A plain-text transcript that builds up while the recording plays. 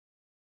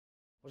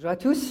Bonjour à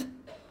tous.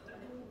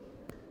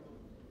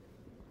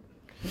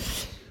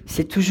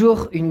 C'est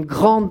toujours une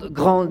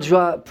grande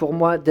joie pour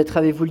moi d'être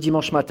avec vous le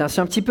dimanche matin.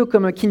 C'est un petit peu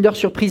comme un Kinder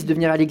Surprise de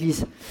venir à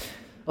l'église.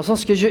 Dans le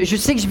sens que je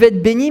sais que je vais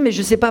être béni, mais je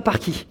ne sais pas par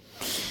qui.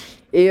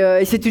 Et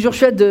c'est toujours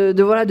chouette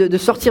de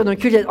sortir d'un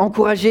culte, d'être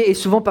encouragé, et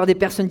souvent par des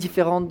personnes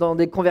différentes, dans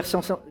des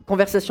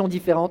conversations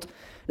différentes.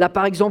 Là,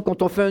 par exemple,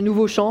 quand on fait un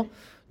nouveau chant,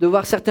 de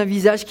voir certains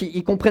visages qui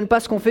ne comprennent pas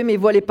ce qu'on fait, mais ils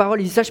voient les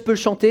paroles, ils disent « ça, je peux le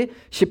chanter,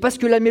 je ne sais pas ce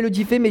que la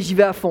mélodie fait, mais j'y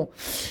vais à fond ».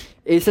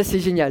 Et ça, c'est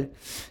génial.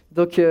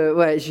 Donc,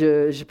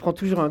 je prends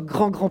toujours un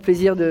grand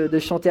plaisir de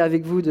chanter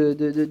avec vous,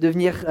 de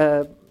venir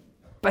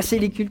passer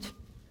les cultes.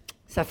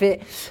 Ça fait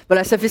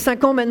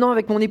 5 ans maintenant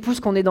avec mon épouse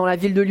qu'on est dans la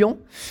ville de Lyon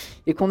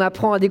et qu'on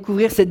apprend à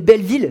découvrir cette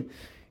belle ville.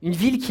 Une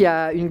ville qui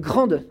a une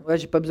grande... Ouais,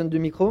 j'ai pas besoin de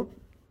micro.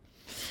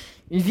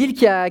 Une ville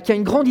qui a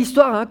une grande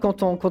histoire hein,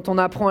 quand on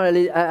apprend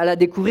à la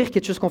découvrir,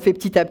 quelque chose qu'on fait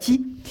petit à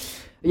petit.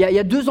 Il y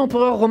a 2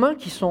 empereurs romains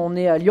qui sont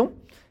nés à Lyon.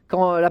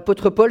 Quand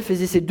l'apôtre Paul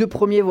faisait ses 2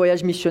 premiers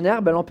voyages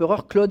missionnaires,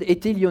 l'empereur Claude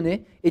était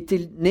lyonnais,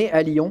 était né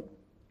à Lyon.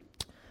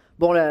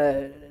 Bon,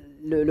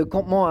 le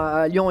campement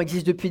à Lyon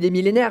existe depuis des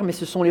millénaires, mais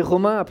ce sont les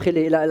Romains, après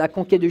la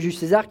conquête de Jules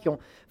César, qui ont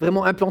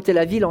vraiment implanté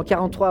la ville en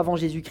 43 avant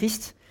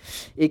Jésus-Christ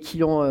et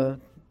qui ont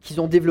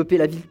développé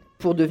la ville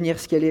pour devenir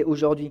ce qu'elle est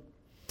aujourd'hui.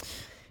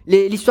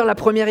 L'histoire de la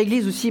première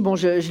église aussi, bon,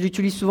 je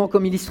l'utilise souvent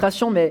comme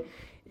illustration, mais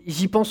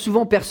j'y pense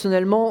souvent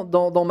personnellement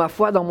dans ma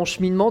foi, dans mon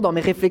cheminement, dans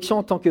mes réflexions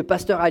en tant que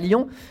pasteur à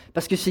Lyon,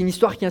 parce que c'est une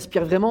histoire qui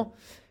inspire vraiment.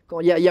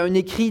 Il y a un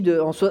écrit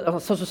en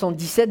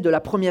 177 de la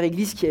première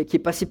église qui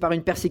est passée par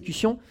une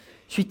persécution.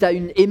 Suite à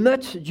une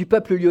émeute du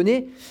peuple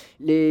lyonnais,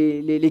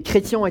 les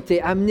chrétiens ont été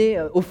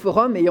amenés au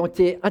forum et ont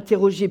été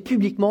interrogés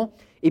publiquement.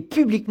 Et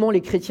publiquement,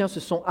 les chrétiens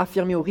se sont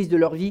affirmés au risque de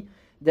leur vie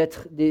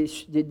d'être des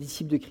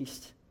disciples de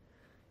Christ.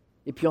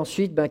 Et puis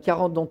ensuite,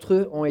 40 d'entre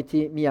eux ont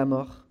été mis à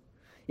mort.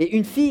 Et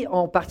une fille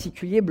en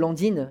particulier,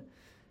 Blandine,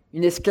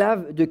 une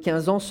esclave de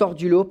 15 ans, sort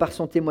du lot par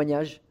son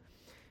témoignage.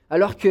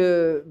 Alors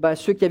que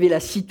ceux qui avaient la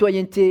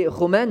citoyenneté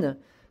romaine,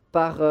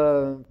 par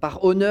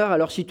honneur à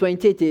leur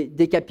citoyenneté, étaient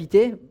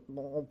décapités.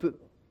 Bon, on peut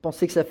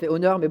penser que ça fait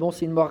honneur, mais bon,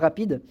 c'est une mort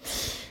rapide.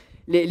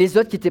 Les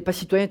autres qui n'étaient pas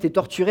citoyens étaient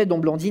torturés, dont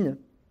Blandine.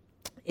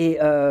 Et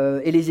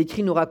les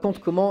écrits nous racontent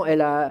comment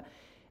elle a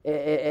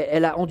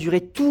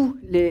enduré tous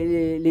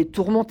les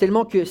tourments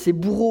tellement que ses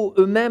bourreaux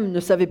eux-mêmes ne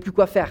savaient plus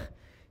quoi faire.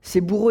 Ses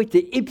bourreaux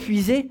étaient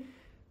épuisés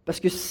parce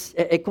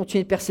qu'elle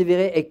continuait de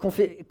persévérer, elle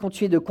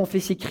continuait de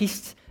confesser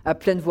Christ à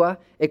pleine voix,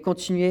 elle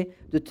continuait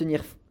de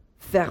tenir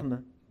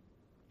ferme.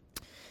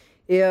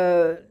 Et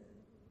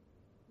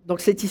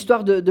donc cette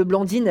histoire de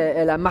Blandine,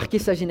 elle a marqué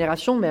sa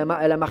génération, mais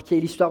elle a marqué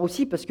l'histoire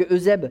aussi parce que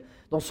Eusèbe,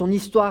 dans son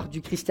histoire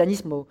du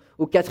christianisme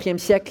au IVe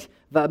siècle,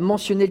 va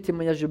mentionner le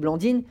témoignage de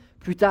Blandine.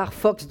 Plus tard,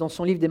 Fox, dans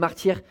son livre des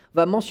Martyrs,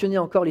 va mentionner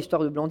encore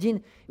l'histoire de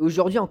Blandine. Et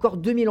aujourd'hui, encore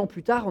 2000 ans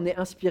plus tard, on est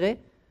inspiré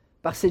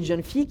par cette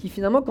jeune fille qui,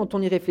 finalement, quand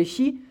on y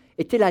réfléchit,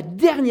 était la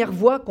dernière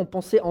voix qu'on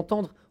pensait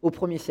entendre au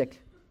 1er siècle.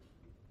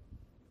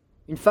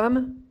 Une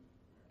femme,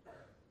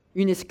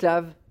 une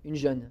esclave, une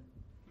jeune.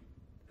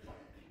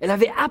 Elle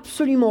n'avait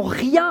absolument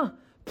rien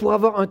pour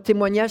avoir un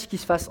témoignage qui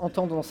se fasse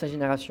entendre dans sa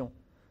génération,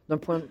 d'un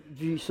point de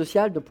vue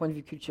social, d'un point de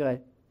vue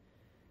culturel.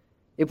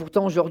 Et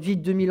pourtant, aujourd'hui,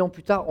 2000 ans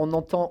plus tard, on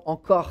entend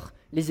encore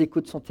les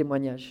échos de son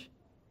témoignage.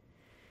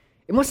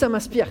 Et moi, ça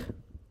m'inspire.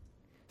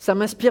 Ça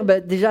m'inspire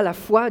déjà la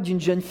foi d'une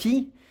jeune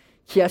fille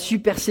qui a su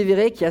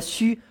persévérer, qui a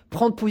su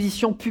prendre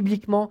position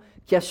publiquement,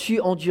 qui a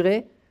su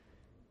endurer.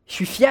 Je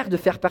suis fier de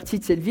faire partie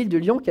de cette ville de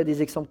Lyon qui a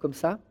des exemples comme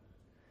ça.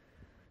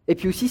 Et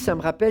puis aussi, ça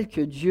me rappelle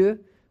que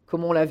Dieu,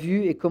 comme on l'a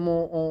vu et comme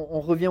on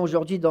revient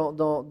aujourd'hui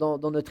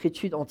dans notre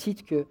étude en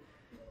titre,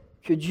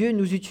 que Dieu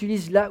nous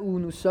utilise là où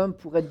nous sommes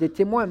pour être des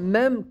témoins,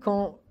 même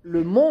quand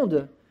le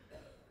monde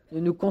ne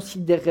nous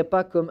considérerait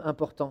pas comme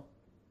importants.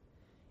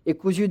 Et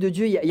qu'aux yeux de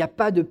Dieu, il n'y a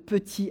pas de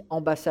petits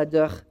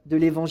ambassadeurs de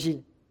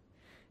l'Évangile.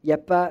 Il n'y a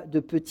pas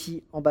de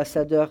petits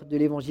ambassadeurs de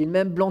l'Évangile.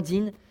 Même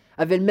Blandine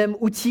avait le même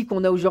outil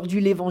qu'on a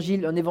aujourd'hui,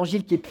 l'Évangile, un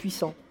Évangile qui est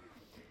puissant.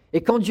 Et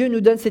quand Dieu nous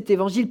donne cet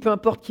Évangile, peu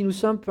importe qui nous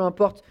sommes, peu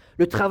importe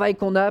le travail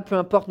qu'on a, peu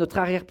importe notre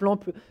arrière-plan,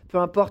 peu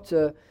importe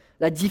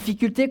la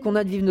difficulté qu'on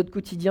a de vivre notre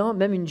quotidien,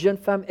 même une jeune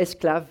femme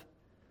esclave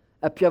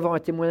a pu avoir un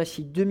témoignage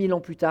qui, 2000 ans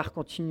plus tard,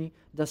 continue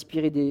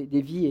d'inspirer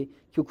des vies et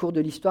qui, au cours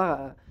de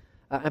l'histoire,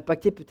 a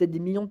impacté peut-être des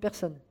millions de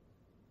personnes.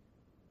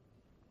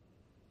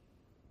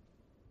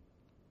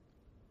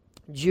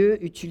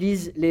 Dieu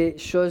utilise les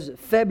choses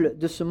faibles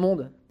de ce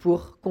monde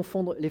pour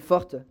confondre les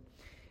fortes.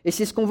 Et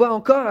c'est ce qu'on voit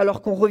encore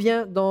alors qu'on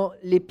revient dans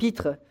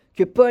l'épître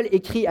que Paul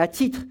écrit à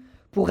Tite.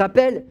 Pour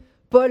rappel,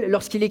 Paul,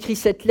 lorsqu'il écrit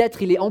cette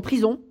lettre, il est en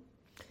prison.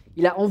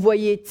 Il a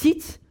envoyé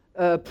Tite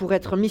pour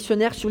être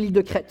missionnaire sur l'île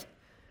de Crète.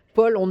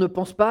 Paul, on ne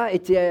pense pas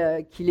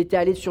qu'il était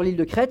allé sur l'île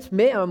de Crète,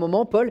 mais à un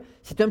moment, Paul,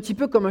 c'était un petit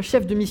peu comme un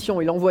chef de mission.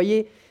 Il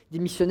envoyait des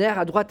missionnaires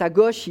à droite, à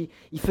gauche.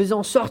 Il faisait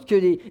en sorte que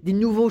des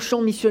nouveaux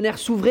champs missionnaires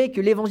s'ouvraient,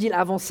 que l'évangile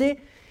avançait.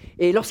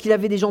 Et lorsqu'il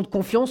avait des gens de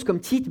confiance comme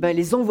Tite, il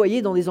les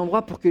envoyait dans des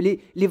endroits pour que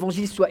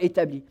l'évangile soit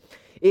établi.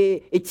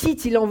 Et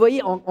Tite, il l'a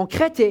envoyé en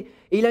Crète et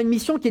il a une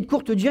mission qui est de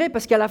courte durée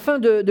parce qu'à la fin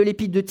de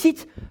l'épître de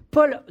Tite,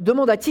 Paul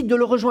demande à Tite de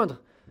le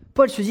rejoindre.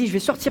 Paul se dit, je vais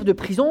sortir de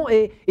prison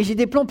et j'ai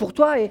des plans pour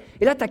toi. Et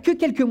là, tu n'as que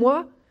quelques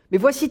mois, mais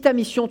voici ta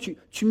mission.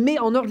 Tu mets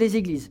en ordre les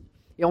églises.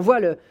 Et on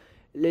voit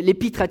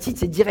l'épître à Tite,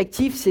 c'est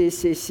directif,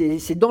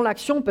 c'est dans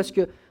l'action parce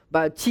que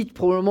Tite,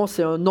 probablement,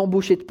 c'est un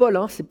embauché de Paul.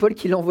 C'est Paul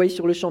qui l'a envoyé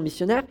sur le champ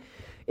missionnaire.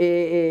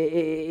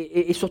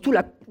 Et surtout,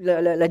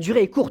 la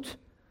durée est courte.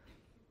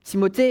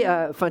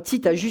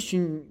 Tite a juste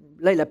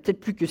là, il a peut-être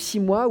plus que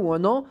 6 mois ou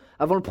 1 an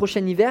avant le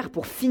prochain hiver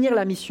pour finir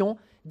la mission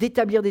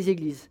d'établir des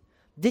églises,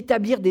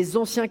 d'établir des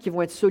anciens qui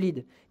vont être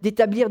solides,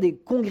 d'établir des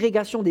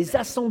congrégations, des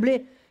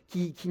assemblées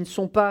qui ne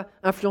sont pas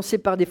influencées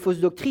par des fausses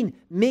doctrines,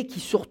 mais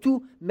qui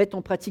surtout mettent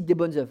en pratique des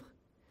bonnes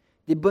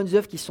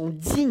œuvres qui sont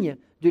dignes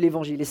de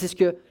l'évangile. Et c'est ce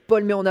que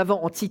Paul met en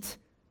avant en Tite.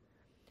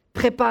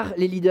 Prépare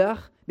les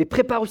leaders, mais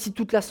prépare aussi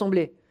toute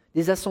l'assemblée,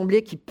 des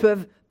assemblées qui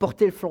peuvent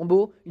porter le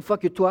flambeau une fois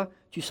que toi,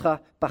 tu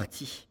seras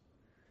parti.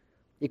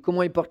 Et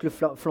comment il porte le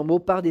flambeau?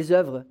 Par des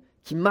œuvres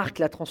qui marquent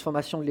la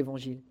transformation de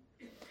l'évangile.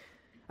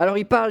 Alors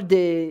il parle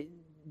des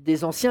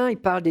anciens, il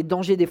parle des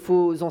dangers des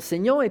faux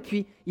enseignants, et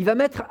puis il va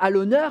mettre à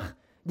l'honneur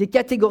des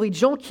catégories de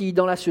gens qui,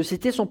 dans la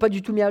société, ne sont pas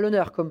du tout mis à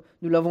l'honneur, comme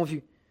nous l'avons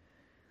vu.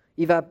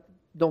 Il va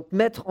donc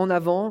mettre en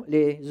avant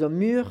les hommes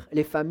mûrs,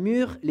 les femmes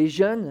mûres, les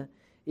jeunes,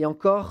 et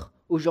encore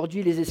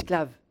aujourd'hui les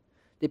esclaves.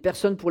 Des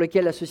personnes pour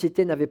lesquelles la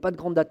société n'avait pas de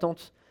grandes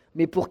attentes,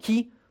 mais pour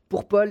qui,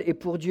 pour Paul et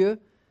pour Dieu,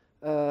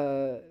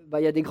 il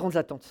y a des grandes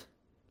attentes,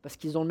 parce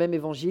qu'ils ont le même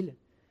évangile,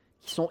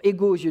 qu'ils sont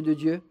égaux aux yeux de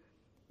Dieu,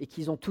 et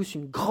qu'ils ont tous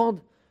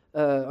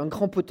un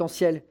grand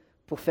potentiel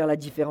pour faire la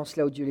différence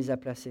là où Dieu les a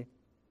placés.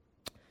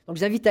 Donc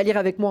je vous invite à lire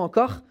avec moi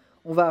encore.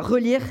 On va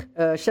relire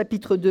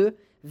chapitre 2,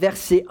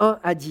 versets 1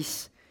 à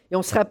 10. Et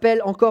on se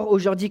rappelle encore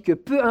aujourd'hui que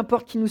peu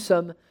importe qui nous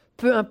sommes,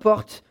 peu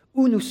importe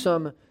où nous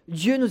sommes,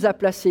 Dieu nous a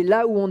placés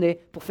là où on est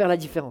pour faire la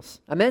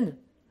différence. Amen.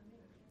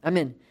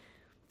 Amen.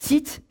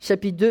 Tite,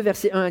 chapitre 2,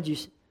 versets 1 à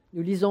 10.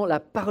 Nous lisons la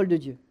parole de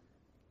Dieu.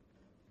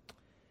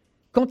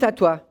 Quant à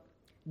toi,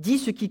 dis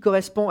ce qui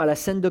correspond à la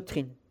saine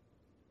doctrine.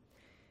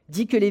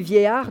 Dis que les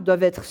vieillards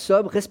doivent être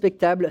sobres,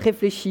 respectables,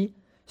 réfléchis,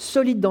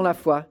 solides dans la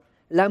foi,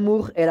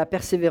 l'amour et la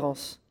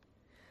persévérance.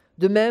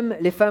 De même,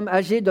 les femmes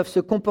âgées doivent se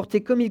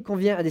comporter comme il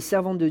convient à des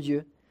servantes de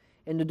Dieu.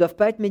 Elles ne doivent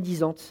pas être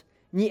médisantes,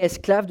 ni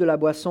esclaves de la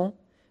boisson,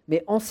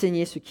 mais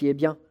enseigner ce qui est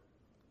bien.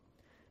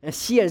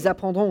 Ainsi, elles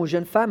apprendront aux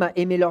jeunes femmes à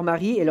aimer leurs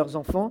maris et leurs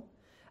enfants,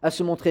 à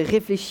se montrer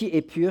réfléchies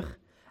et pures,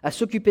 à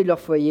s'occuper de leur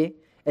foyer,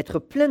 être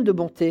pleines de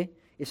bonté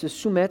et se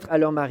soumettre à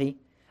leur mari,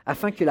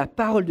 afin que la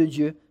parole de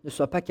Dieu ne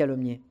soit pas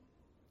calomniée.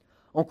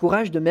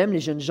 Encourage de même les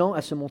jeunes gens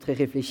à se montrer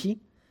réfléchis,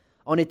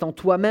 en étant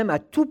toi-même à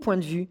tout point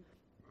de vue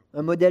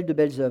un modèle de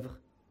belles œuvres.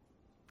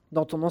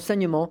 Dans ton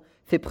enseignement,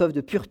 fais preuve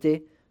de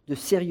pureté, de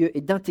sérieux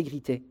et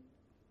d'intégrité.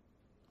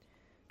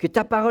 Que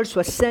ta parole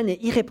soit saine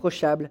et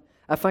irréprochable,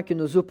 afin que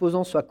nos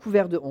opposants soient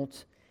couverts de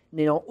honte,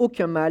 n'ayant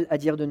aucun mal à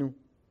dire de nous.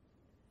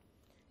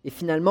 Et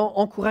finalement,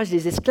 encourage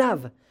les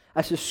esclaves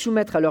à se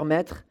soumettre à leur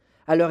maître,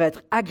 à leur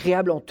être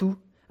agréables en tout,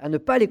 à ne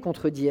pas les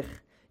contredire,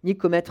 ni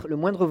commettre le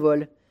moindre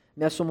vol,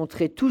 mais à se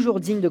montrer toujours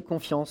dignes de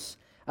confiance,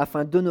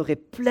 afin d'honorer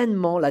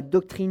pleinement la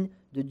doctrine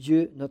de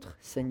Dieu notre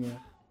Seigneur.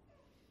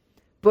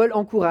 Paul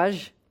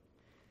encourage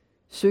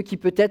ceux qui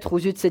peut-être aux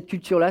yeux de cette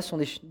culture-là sont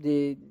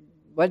des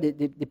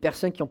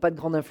personnes qui n'ont pas de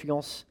grande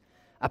influence,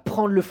 à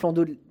prendre le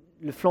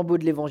flambeau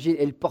de l'Évangile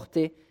et le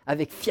porter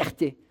avec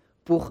fierté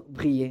pour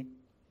briller.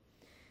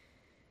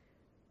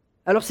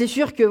 Alors c'est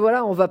sûr que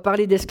on va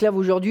parler d'esclaves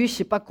aujourd'hui. Je ne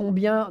sais pas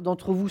combien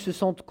d'entre vous se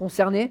sentent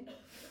concernés,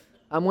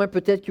 à moins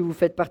peut-être que vous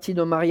faites partie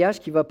d'un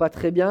mariage qui ne va pas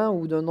très bien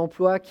ou d'un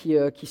emploi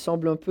qui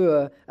semble un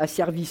peu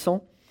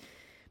asservissant.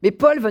 Mais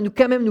Paul va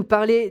quand même nous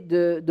parler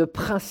de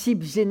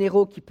principes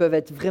généraux qui peuvent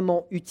être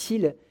vraiment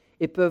utiles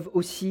et peuvent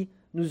aussi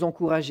nous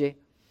encourager.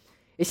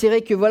 Et c'est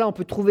vrai que on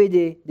peut trouver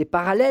des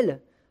parallèles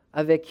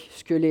avec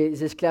ce que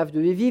les esclaves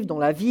devaient vivre dans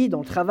la vie, dans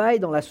le travail,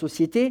 dans la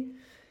société,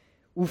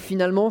 où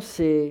finalement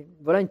c'est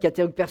une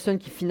catégorie de personnes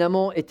qui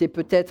finalement étaient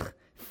peut-être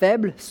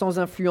faibles, sans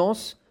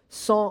influence,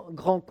 sans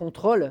grand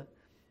contrôle,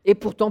 et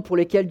pourtant pour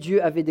lesquelles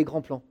Dieu avait des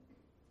grands plans.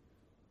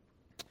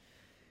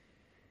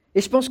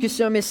 Et je pense que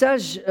c'est un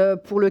message un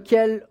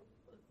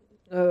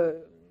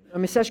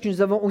message que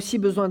nous avons aussi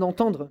besoin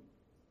d'entendre.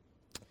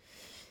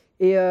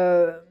 Et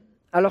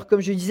alors, comme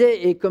je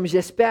disais, et comme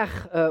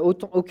j'espère,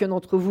 aucun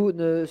d'entre vous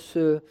ne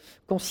se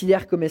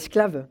considère comme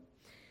esclave,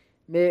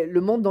 mais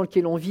le monde dans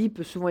lequel on vit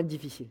peut souvent être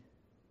difficile.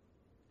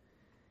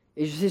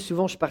 Et je sais,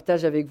 souvent, je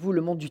partage avec vous,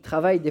 le monde du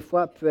travail, des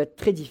fois, peut être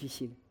très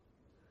difficile.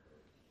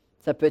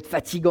 Ça peut être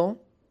fatigant,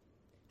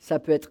 ça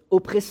peut être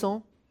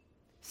oppressant,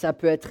 ça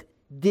peut être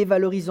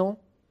dévalorisant,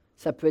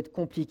 ça peut être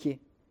compliqué.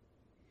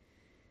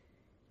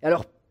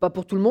 Alors, pas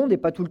pour tout le monde et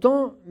pas tout le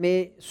temps,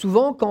 mais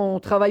souvent, quand on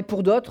travaille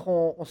pour d'autres,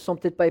 on ne se sent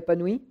peut-être pas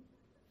épanoui,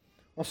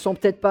 on ne se sent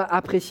peut-être pas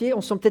apprécié, on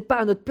ne se sent peut-être pas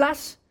à notre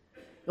place.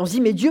 Et on se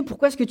dit, mais Dieu,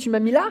 pourquoi est-ce que tu m'as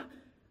mis là?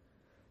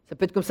 Ça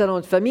peut être comme ça dans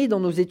notre famille,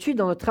 dans nos études,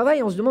 dans notre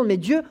travail. On se demande, mais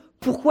Dieu,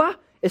 pourquoi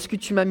est-ce que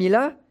tu m'as mis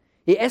là?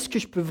 Et est-ce que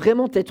je peux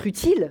vraiment t'être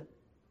utile?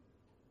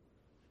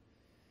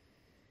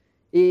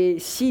 Et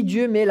si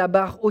Dieu met la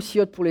barre aussi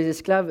haute pour les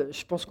esclaves,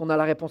 je pense qu'on a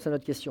la réponse à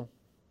notre question.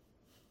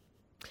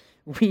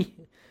 Oui,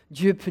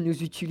 Dieu peut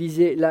nous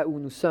utiliser là où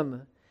nous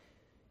sommes,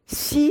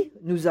 si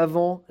nous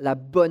avons la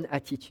bonne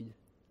attitude.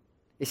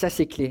 Et ça,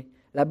 c'est clé,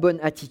 la bonne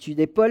attitude.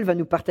 Et Paul va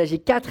nous partager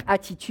 4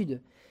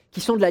 attitudes qui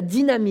sont de la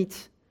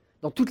dynamite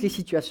dans toutes les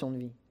situations de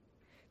vie.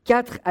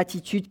 4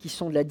 attitudes qui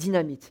sont de la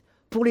dynamite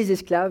pour les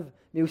esclaves,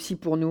 mais aussi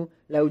pour nous,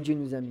 là où Dieu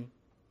nous a mis.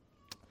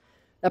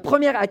 La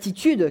première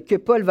attitude que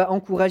Paul va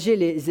encourager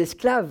les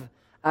esclaves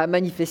à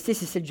manifester,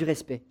 c'est celle du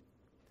respect.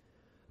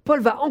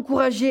 Paul va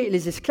encourager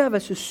les esclaves à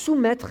se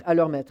soumettre à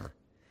leur maître,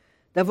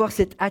 d'avoir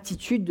cette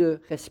attitude de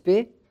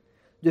respect,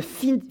 de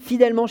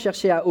fidèlement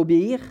chercher à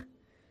obéir,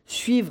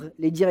 suivre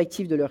les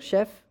directives de leur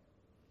chef.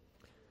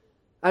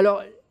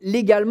 Alors,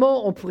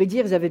 légalement, on pourrait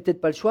dire qu'ils n'avaient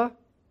peut-être pas le choix,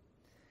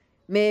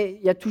 mais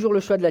il y a toujours le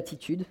choix de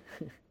l'attitude.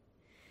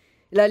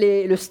 Là,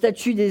 le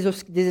statut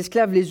des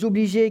esclaves les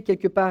obligeait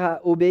quelque part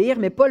à obéir,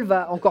 mais Paul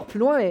va encore plus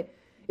loin, et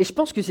je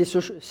pense que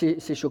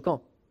c'est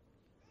choquant,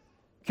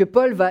 que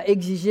Paul va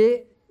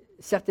exiger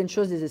certaines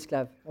choses des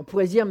esclaves. On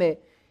pourrait se dire, mais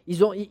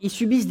ils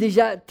subissent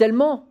déjà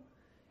tellement,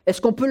 est-ce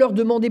qu'on peut leur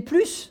demander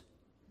plus ?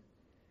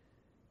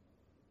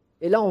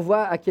 Et là, on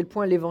voit à quel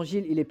point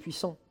l'évangile il est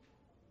puissant,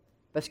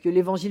 parce que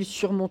l'évangile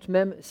surmonte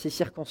même ces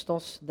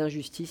circonstances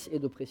d'injustice et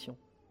d'oppression.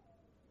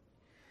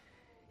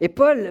 Et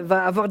Paul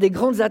va avoir des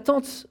grandes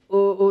attentes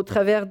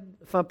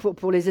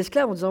pour les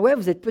esclaves en disant « Ouais,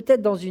 vous êtes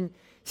peut-être dans une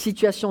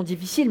situation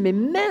difficile, mais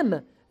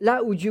même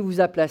là où Dieu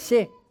vous a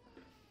placé,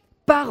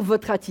 par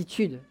votre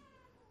attitude,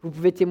 vous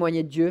pouvez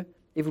témoigner de Dieu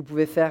et vous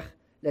pouvez faire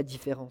la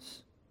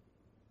différence. »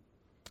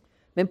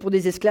 Même pour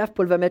des esclaves,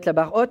 Paul va mettre la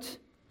barre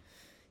haute.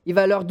 Il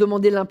va leur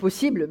demander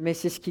l'impossible, mais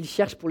c'est ce qu'il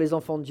cherche pour les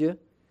enfants de Dieu,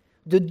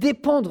 de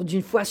dépendre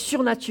d'une foi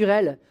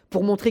surnaturelle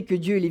pour montrer que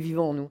Dieu il est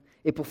vivant en nous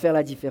et pour faire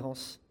la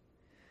différence.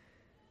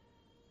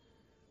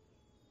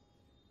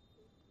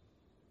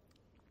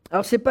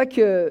 Alors,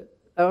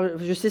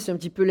 je sais, c'est un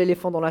petit peu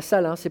l'éléphant dans la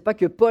salle, c'est pas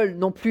que Paul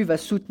non plus va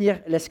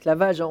soutenir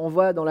l'esclavage. On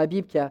voit dans la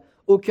Bible qu'il n'y a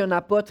aucun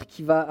apôtre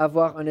qui va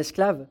avoir un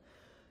esclave.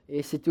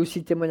 Et c'était aussi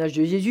le témoignage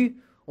de Jésus.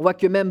 On voit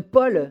que même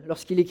Paul,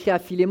 lorsqu'il écrit à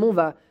Philémon,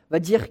 va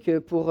dire que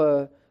pour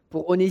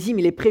Onésime,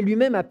 il est prêt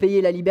lui-même à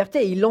payer la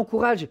liberté. Et il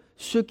encourage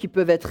ceux qui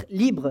peuvent être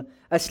libres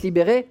à se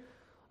libérer.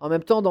 En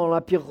même temps, dans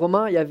l'Empire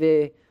romain, il y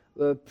avait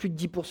plus de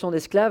 10%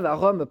 d'esclaves. À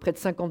Rome, près de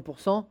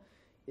 50%.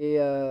 Et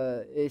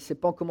ce n'est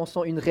pas en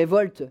commençant une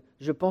révolte,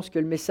 je pense que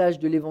le message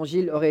de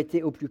l'Évangile aurait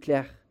été au plus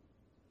clair.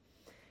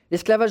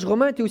 L'esclavage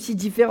romain était aussi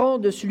différent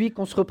de celui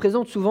qu'on se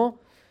représente souvent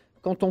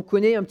quand on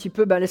connaît un petit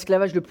peu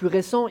l'esclavage le plus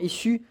récent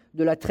issu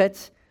de la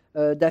traite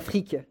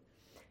d'Afrique.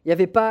 Il n'y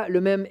avait pas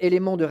le même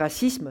élément de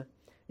racisme.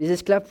 Les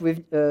esclaves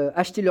pouvaient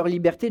acheter leur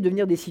liberté,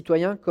 devenir des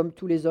citoyens comme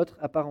tous les autres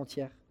à part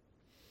entière.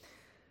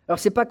 Alors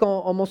ce n'est pas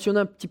qu'en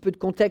mentionnant un petit peu de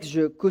contexte,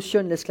 je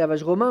cautionne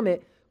l'esclavage romain,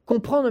 mais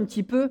comprendre un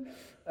petit peu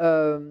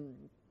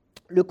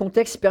le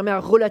contexte permet à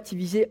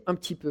relativiser un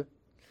petit peu.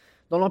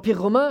 Dans l'Empire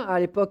romain, à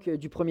l'époque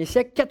du 1er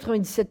siècle,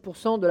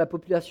 97% de la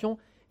population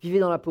vivait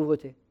dans la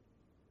pauvreté.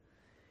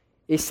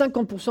 Et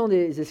 50%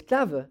 des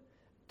esclaves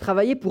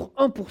travaillaient pour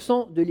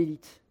 1% de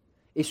l'élite.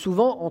 Et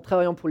souvent, en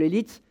travaillant pour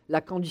l'élite,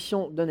 la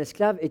condition d'un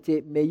esclave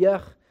était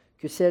meilleure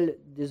que celle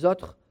des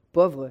autres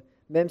pauvres,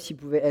 même s'ils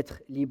pouvaient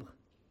être libres.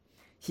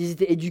 S'ils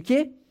étaient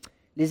éduqués,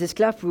 les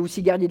esclaves pouvaient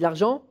aussi garder de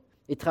l'argent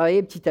et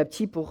travailler petit à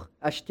petit pour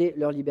acheter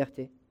leur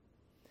liberté.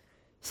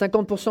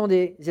 50%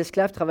 des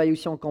esclaves travaillaient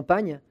aussi en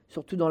campagne,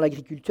 surtout dans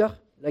l'agriculture.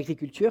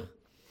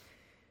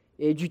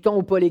 Et du temps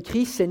où Paul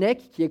écrit,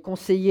 Sénèque, qui est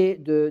conseiller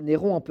de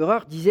Néron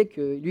empereur, disait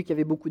que lui qui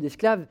avait beaucoup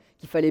d'esclaves,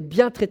 qu'il fallait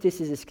bien traiter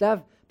ses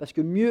esclaves, parce que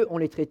mieux on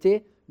les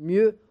traitait,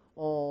 mieux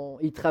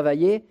ils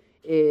travaillaient,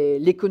 et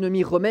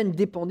l'économie romaine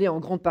dépendait en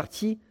grande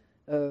partie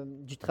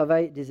du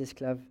travail des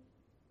esclaves.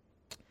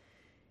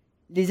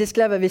 Les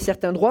esclaves avaient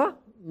certains droits,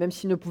 même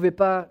s'ils ne pouvaient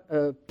pas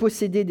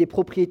posséder des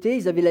propriétés,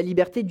 ils avaient la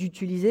liberté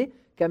d'utiliser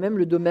quand même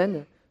le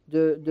domaine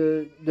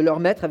de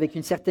leur maître avec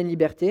une certaine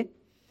liberté.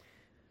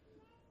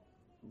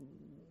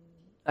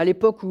 À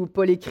l'époque où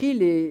Paul écrit,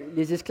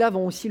 les esclaves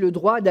ont aussi le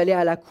droit d'aller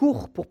à la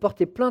cour pour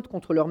porter plainte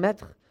contre leur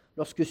maître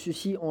lorsque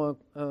ceux-ci ont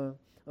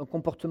un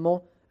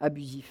comportement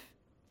abusif.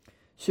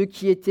 Ceux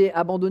qui étaient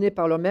abandonnés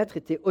par leur maître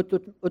étaient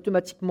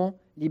automatiquement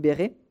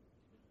libérés.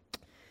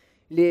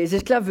 Les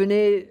esclaves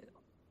venaient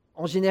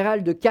en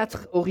général de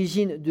 4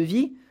 origines de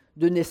vie,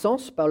 de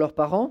naissance par leurs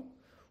parents,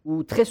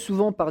 ou très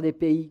souvent par des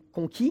pays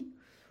conquis,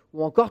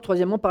 ou encore,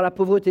 troisièmement, par la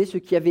pauvreté, ceux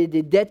qui avaient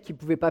des dettes qu'ils ne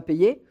pouvaient pas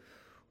payer,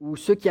 ou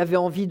ceux qui avaient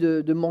envie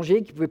de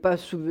manger, qui ne pouvaient pas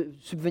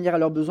subvenir à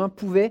leurs besoins,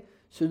 pouvaient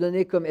se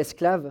donner comme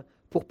esclaves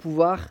pour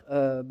pouvoir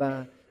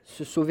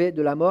se sauver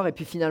de la mort. Et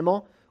puis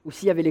finalement,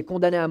 aussi, il y avait les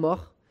condamnés à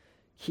mort,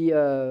 qui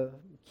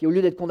au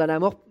lieu d'être condamnés à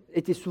mort,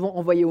 étaient souvent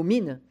envoyés aux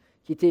mines,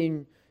 qui était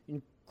une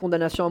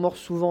condamnation à mort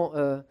souvent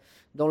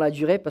dans la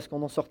durée, parce qu'on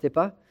n'en sortait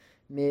pas,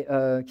 mais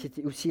qui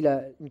était aussi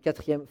une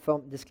 4e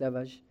forme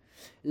d'esclavage.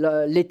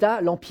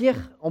 L'État,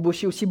 l'Empire,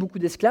 embauchait aussi beaucoup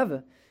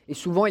d'esclaves, et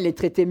souvent il les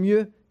traitait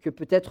mieux que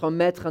peut-être un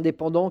maître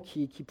indépendant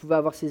qui pouvait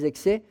avoir ses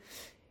excès.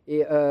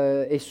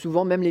 Et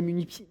souvent même les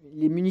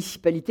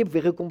municipalités pouvaient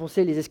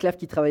récompenser les esclaves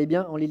qui travaillaient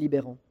bien en les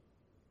libérant.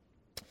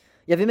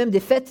 Il y avait même des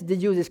fêtes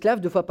dédiées aux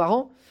esclaves 2 fois par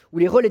an, où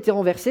les rôles étaient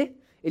renversés,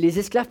 et les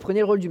esclaves prenaient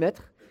le rôle du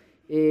maître.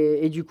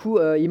 Et du coup,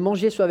 ils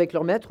mangeaient soit avec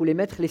leur maître, ou les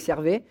maîtres les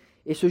servaient.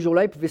 Et ce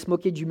jour-là, ils pouvaient se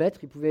moquer du maître,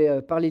 ils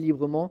pouvaient parler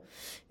librement.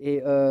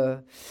 Et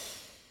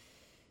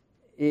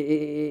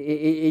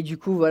du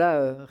coup,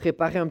 voilà,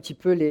 réparer un petit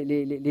peu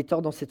les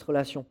torts dans cette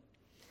relation.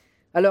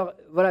 Alors,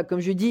 voilà, comme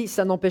je dis,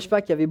 ça n'empêche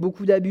pas qu'il y avait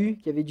beaucoup d'abus,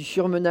 qu'il y avait du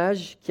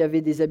surmenage, qu'il y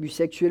avait des abus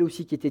sexuels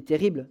aussi qui étaient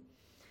terribles.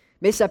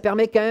 Mais ça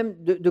permet quand même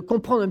de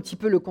comprendre un petit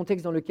peu le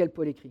contexte dans lequel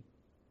Paul écrit.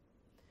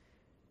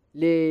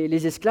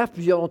 Les esclaves,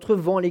 plusieurs d'entre eux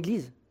vont à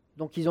l'église.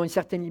 Donc, ils ont une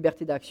certaine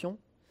liberté d'action,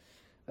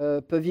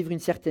 peuvent vivre une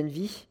certaine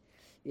vie.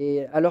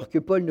 Et alors que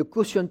Paul ne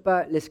cautionne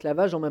pas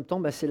l'esclavage, en même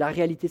temps, c'est la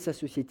réalité de sa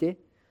société.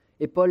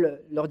 Et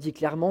Paul leur dit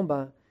clairement,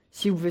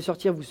 si vous pouvez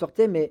sortir, vous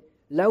sortez, mais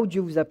là où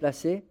Dieu vous a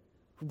placé,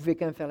 vous pouvez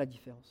quand même faire la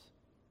différence.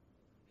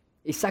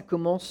 Et ça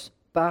commence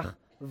par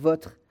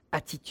votre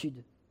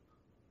attitude.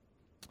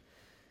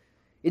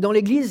 Et dans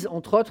l'Église,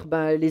 entre autres,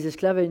 les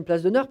esclaves avaient une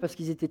place d'honneur parce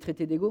qu'ils étaient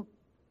traités d'égaux.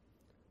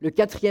 Le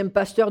 4e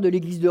pasteur de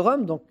l'Église de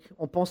Rome, donc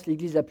on pense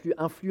l'Église la plus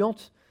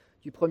influente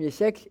du 1er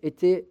siècle,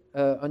 était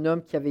un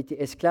homme qui avait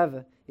été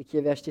esclave et qui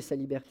avait acheté sa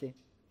liberté.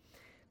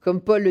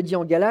 Comme Paul le dit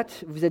en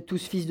Galates, vous êtes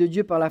tous fils de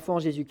Dieu par la foi en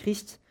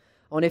Jésus-Christ.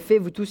 En effet,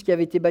 vous tous qui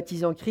avez été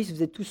baptisés en Christ,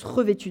 vous êtes tous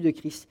revêtus de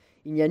Christ.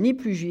 Il n'y a ni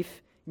plus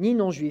juif, ni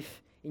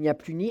non-juif, il n'y a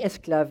plus ni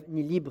esclave,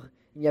 ni libre,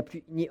 il n'y a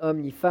plus ni homme,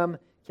 ni femme,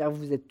 car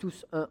vous êtes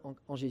tous un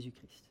en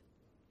Jésus-Christ.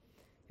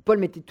 Paul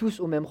mettait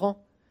tous au même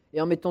rang, et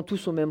en mettant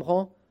tous au même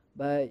rang,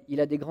 il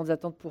a des grandes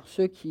attentes pour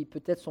ceux qui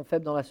peut-être sont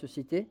faibles dans la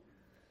société,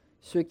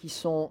 ceux qui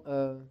sont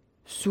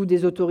sous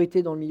des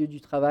autorités dans le milieu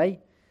du travail,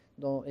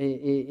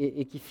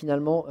 et qui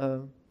finalement,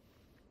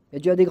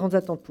 Dieu a des grandes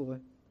attentes pour eux.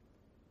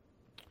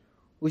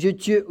 Aux yeux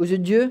de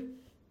Dieu,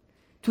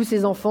 tous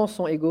ses enfants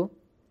sont égaux,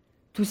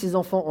 tous ces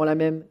enfants ont la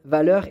même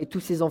valeur et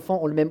tous ces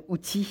enfants ont le même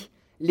outil,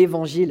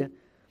 l'évangile,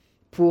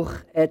 pour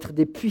être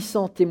des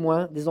puissants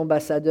témoins, des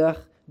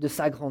ambassadeurs de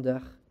sa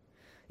grandeur.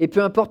 Et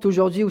peu importe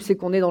aujourd'hui où c'est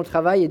qu'on est dans le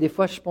travail, et des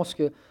fois je pense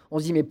qu'on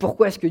se dit mais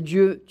pourquoi est-ce que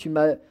Dieu, tu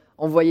m'as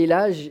envoyé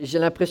là? J'ai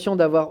l'impression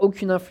d'avoir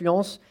aucune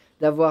influence,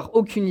 d'avoir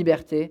aucune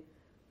liberté.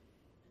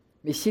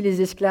 Mais si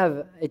les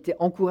esclaves étaient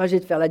encouragés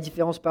de faire la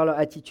différence par leur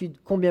attitude,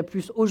 combien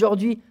plus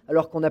aujourd'hui,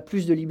 alors qu'on a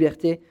plus de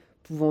liberté,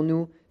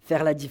 pouvons-nous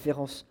faire la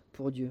différence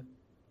pour Dieu?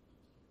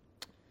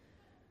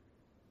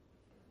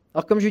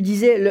 Alors comme je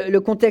disais,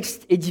 le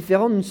contexte est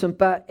différent, nous ne sommes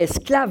pas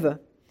esclaves.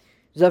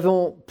 Nous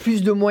avons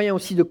plus de moyens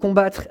aussi de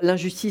combattre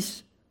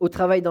l'injustice au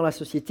travail dans la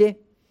société.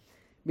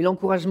 Mais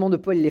l'encouragement de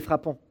Paul, il est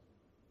frappant.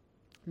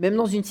 Même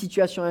dans une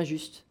situation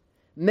injuste,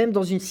 même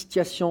dans une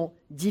situation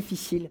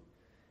difficile,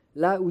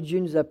 là où Dieu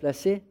nous a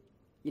placés,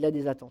 il a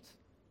des attentes.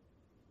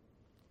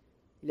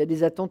 Il a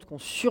des attentes qu'on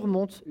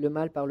surmonte le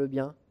mal par le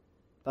bien,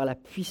 par la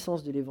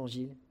puissance de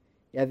l'Évangile,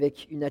 et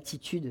avec une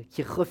attitude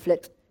qui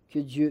reflète que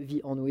Dieu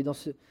vit en nous. Et dans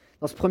ce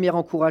premier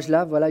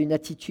encourage-là, voilà une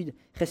attitude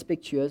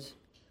respectueuse,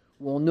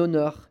 où on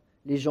honore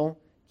les gens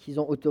qui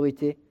ont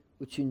autorité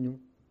au-dessus de nous.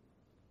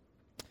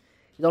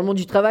 Dans le monde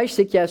du travail, je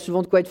sais qu'il y a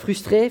souvent de quoi être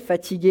frustré,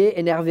 fatigué,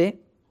 énervé.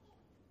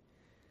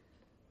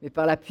 Mais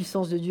par la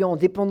puissance de Dieu, en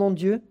dépendant de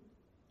Dieu,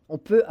 on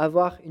peut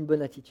avoir une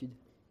bonne attitude.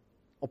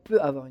 On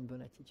peut avoir une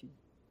bonne attitude.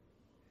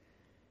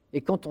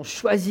 Et quand on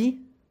choisit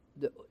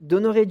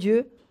d'honorer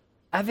Dieu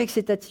avec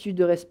cette attitude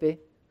de respect,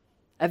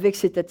 avec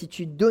cette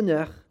attitude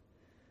d'honneur,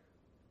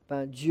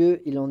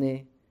 Dieu, il en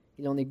est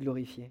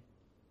glorifié.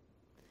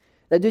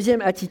 La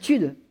deuxième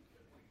attitude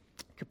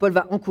que Paul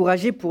va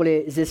encourager pour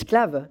les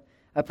esclaves,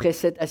 après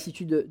cette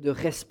attitude de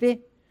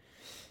respect,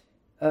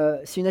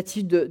 c'est une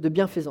attitude de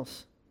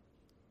bienfaisance.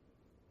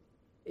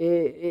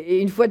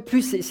 Et une fois de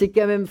plus, c'est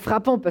quand même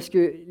frappant parce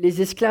que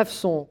les esclaves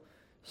sont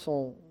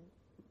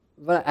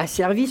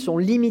asservis, sont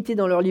limités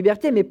dans leur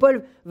liberté, mais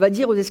Paul va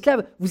dire aux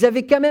esclaves, vous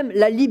avez quand même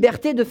la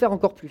liberté de faire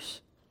encore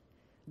plus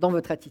dans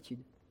votre attitude.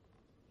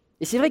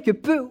 Et c'est vrai que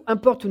peu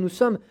importe où nous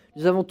sommes,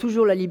 nous avons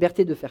toujours la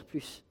liberté de faire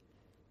plus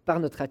par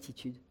notre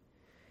attitude.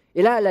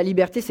 Et là, la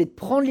liberté, c'est de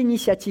prendre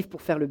l'initiative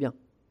pour faire le bien.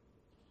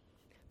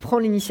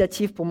 Prendre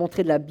l'initiative pour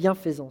montrer de la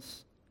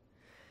bienfaisance.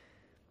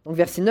 Donc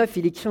verset 9,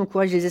 il écrit,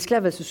 encourage les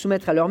esclaves à se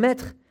soumettre à leur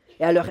maître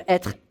et à leur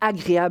être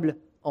agréable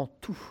en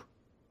tout.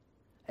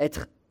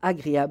 Être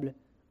agréable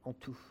en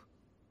tout.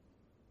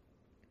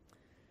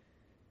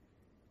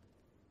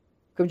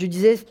 Comme je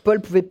disais, Paul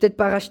ne pouvait peut-être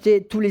pas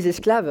racheter tous les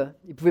esclaves,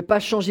 il ne pouvait pas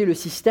changer le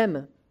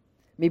système,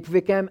 mais il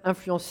pouvait quand même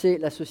influencer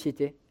la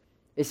société.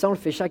 Et ça, on le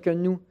fait chacun de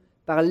nous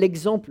par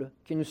l'exemple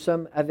que nous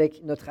sommes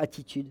avec notre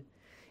attitude.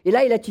 Et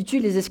là,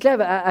 l'attitude, les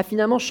esclaves, a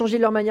finalement changé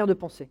leur manière de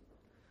penser.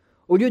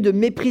 Au lieu de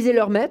mépriser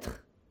leur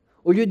maître,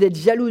 au lieu d'être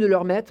jaloux de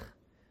leur maître,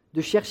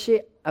 de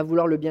chercher à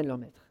vouloir le bien de leur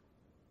maître.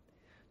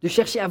 De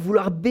chercher à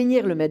vouloir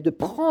bénir le maître, de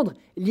prendre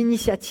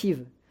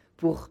l'initiative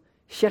pour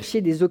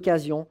chercher des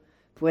occasions,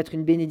 pour être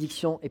une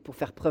bénédiction et pour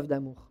faire preuve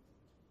d'amour.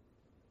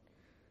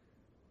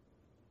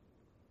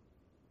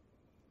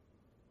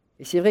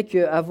 Et c'est vrai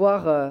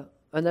qu'avoir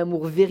un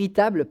amour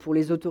véritable pour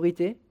les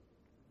autorités,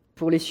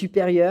 pour les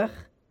supérieurs,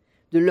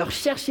 de leur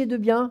chercher du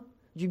bien,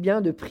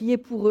 de prier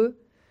pour eux,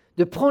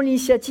 de prendre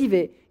l'initiative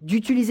et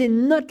d'utiliser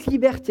notre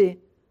liberté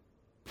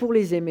pour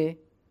les aimer,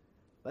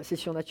 c'est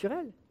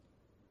surnaturel.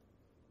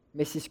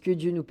 Mais c'est ce que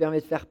Dieu nous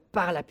permet de faire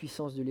par la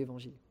puissance de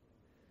l'Évangile.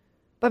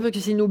 Pas parce que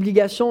c'est une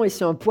obligation et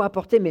c'est un poids à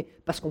porter, mais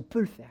parce qu'on peut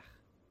le faire.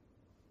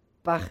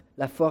 Par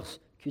la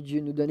force que Dieu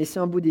nous donne. Et c'est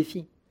un beau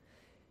défi.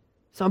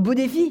 C'est un beau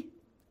défi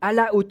à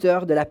la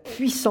hauteur de la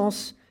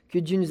puissance que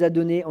Dieu nous a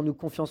donnée en nous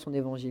confiant son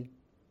Évangile.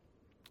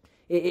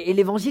 Et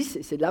l'Évangile,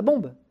 c'est de la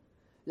bombe.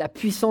 La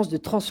puissance de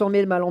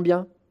transformer le mal en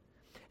bien.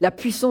 La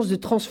puissance de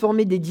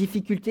transformer des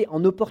difficultés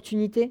en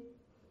opportunités.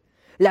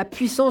 La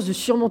puissance de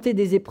surmonter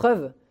des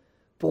épreuves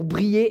pour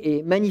briller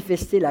et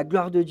manifester la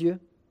gloire de Dieu.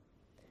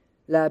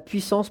 La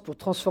puissance pour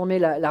transformer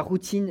la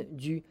routine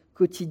du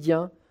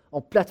quotidien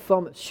en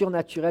plateforme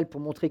surnaturelle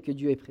pour montrer que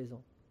Dieu est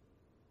présent.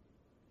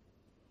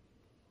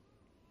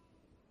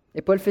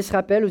 Et Paul fait ce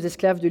rappel aux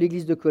esclaves de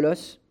l'église de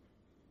Colosse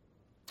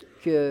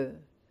que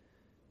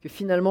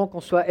finalement,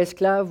 qu'on soit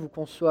esclave ou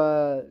qu'on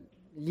soit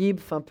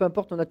libre, peu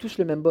importe, on a tous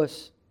le même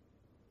boss.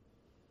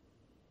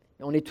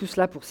 Et on est tous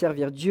là pour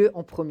servir Dieu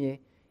en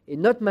premier. Et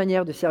notre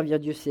manière de servir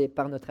Dieu, c'est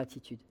par notre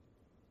attitude.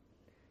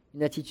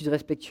 Une attitude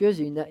respectueuse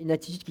et une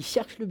attitude qui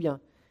cherche le bien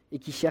et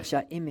qui cherche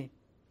à aimer.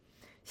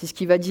 C'est ce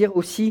qu'il va dire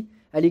aussi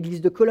à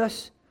l'église de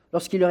Colosse,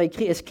 lorsqu'il leur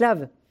écrit «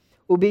 Esclaves,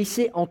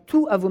 obéissez en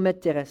tout à vos maîtres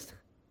terrestres,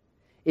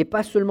 et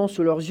pas seulement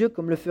sous leurs yeux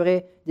comme le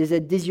feraient des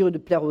êtres désireux de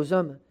plaire aux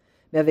hommes,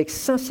 mais avec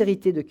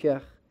sincérité de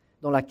cœur,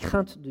 dans la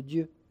crainte de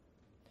Dieu.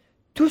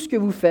 Tout ce que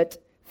vous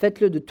faites,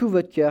 faites-le de tout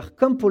votre cœur,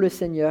 comme pour le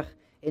Seigneur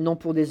et non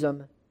pour des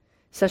hommes,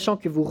 sachant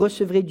que vous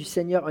recevrez du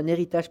Seigneur un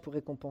héritage pour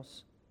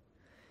récompense.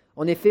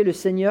 En effet, le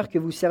Seigneur que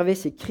vous servez,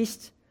 c'est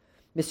Christ,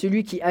 mais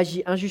celui qui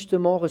agit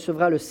injustement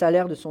recevra le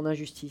salaire de son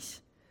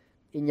injustice.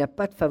 Il n'y a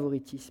pas de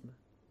favoritisme. »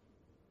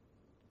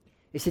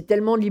 Et c'est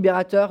tellement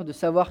libérateur de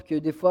savoir que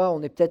des fois,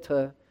 on est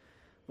peut-être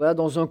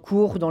dans un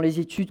cours, dans les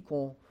études,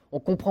 qu'on ne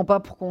comprend pas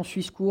pourquoi on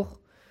suit ce cours,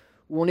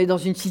 ou on est dans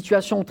une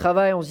situation au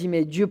travail, on se dit «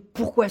 Mais Dieu,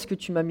 pourquoi est-ce que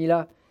tu m'as mis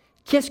là?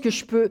 Qu'est-ce que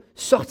je peux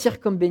sortir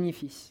comme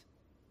bénéfice ?»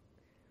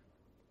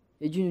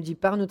 Et Dieu nous dit,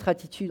 par notre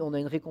attitude, on a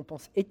une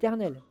récompense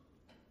éternelle.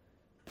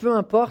 Peu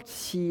importe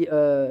si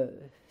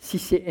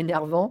c'est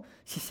énervant,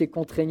 si c'est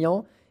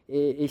contraignant,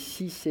 et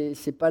si ce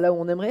n'est pas là où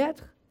on aimerait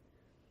être.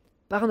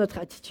 Par notre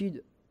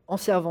attitude, en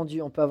servant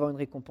Dieu, on peut avoir une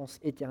récompense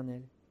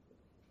éternelle.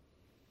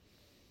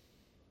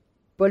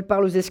 Paul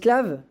parle aux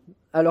esclaves,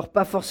 alors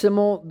pas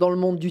forcément dans le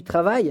monde du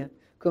travail,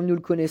 comme nous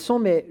le connaissons,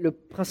 mais le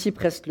principe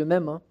reste le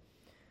même.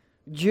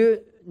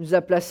 Dieu nous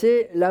a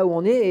placés là où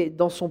on est, et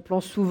dans son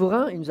plan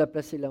souverain, il nous a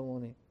placés là où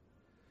on est.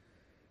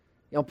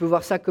 Et on peut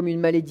voir ça comme une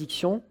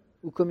malédiction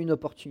ou comme une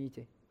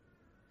opportunité.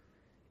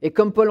 Et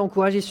comme Paul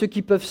encourageait ceux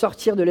qui peuvent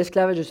sortir de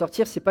l'esclavage de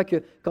sortir, c'est pas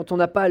que quand on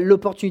n'a pas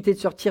l'opportunité de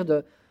sortir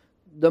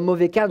d'un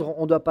mauvais cadre,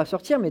 on ne doit pas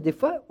sortir, mais des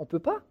fois, on ne peut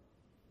pas.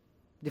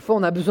 Des fois,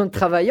 on a besoin de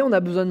travailler, on a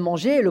besoin de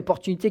manger, et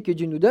l'opportunité que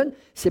Dieu nous donne,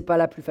 ce n'est pas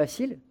la plus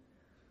facile.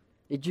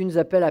 Et Dieu nous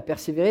appelle à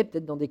persévérer,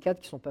 peut-être dans des cadres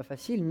qui ne sont pas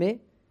faciles, mais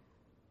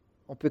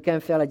on peut quand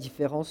même faire la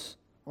différence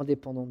en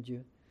dépendant de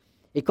Dieu.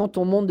 Et quand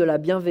on montre de la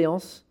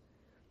bienveillance,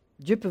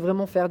 Dieu peut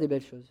vraiment faire des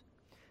belles choses.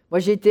 Moi,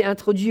 j'ai été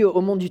introduit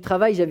au monde du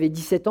travail, j'avais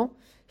 17 ans.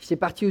 J'étais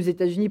parti aux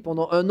États-Unis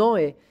pendant 1 an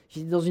et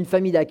j'étais dans une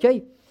famille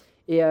d'accueil.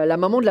 Et la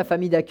maman de la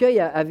famille d'accueil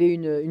avait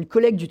une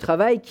collègue du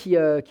travail qui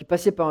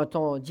passait par un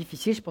temps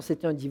difficile, je pense que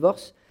c'était un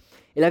divorce.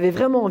 Elle avait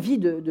vraiment envie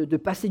de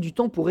passer du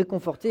temps pour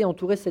réconforter et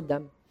entourer cette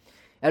dame.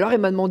 Alors,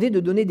 elle m'a demandé de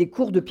donner des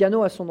cours de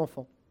piano à son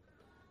enfant.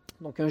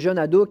 Donc, un jeune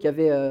ado qui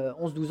avait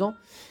 11-12 ans.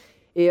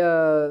 Et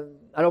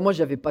alors, moi,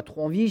 je n'avais pas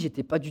trop envie, je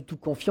n'étais pas du tout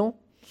confiant.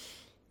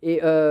 Et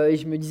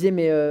je me disais,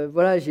 mais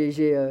voilà,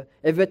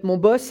 elle veut être mon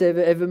boss,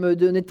 elle veut me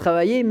donner de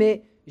travailler,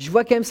 mais je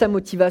vois quand même sa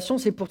motivation,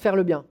 c'est pour faire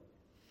le bien.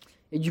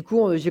 Et du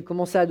coup, j'ai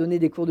commencé à donner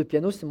des cours de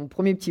piano, c'était mon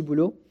premier petit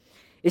boulot.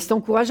 Et c'était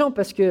encourageant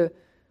parce que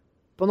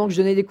pendant que je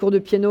donnais des cours de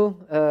piano,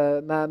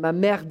 ma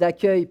mère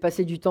d'accueil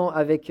passait du temps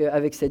avec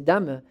cette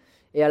dame.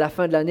 Et à la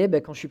fin de l'année,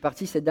 quand je suis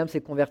parti, cette dame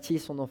s'est convertie et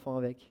son enfant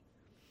avec.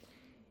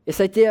 Et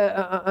ça a été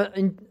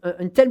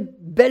une telle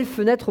belle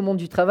fenêtre au monde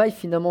du travail,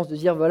 finalement, de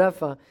dire, voilà,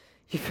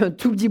 j'ai fait un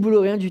tout petit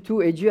boulot, rien du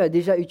tout, et Dieu a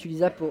déjà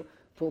utilisé ça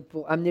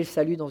pour amener le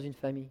salut dans une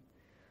famille.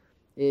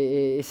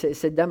 Et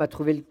cette dame a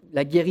trouvé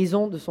la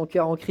guérison de son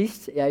cœur en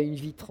Christ et a eu une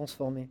vie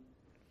transformée.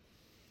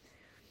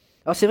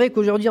 Alors c'est vrai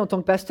qu'aujourd'hui, en tant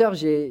que pasteur,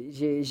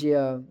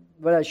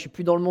 je suis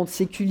plus dans le monde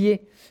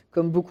séculier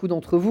comme beaucoup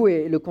d'entre vous,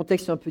 et le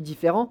contexte est un peu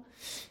différent.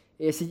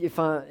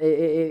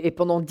 Et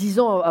pendant 10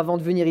 ans avant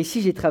de venir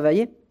ici, j'ai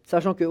travaillé,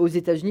 sachant qu'aux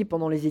États-Unis,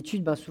 pendant les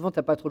études, souvent, tu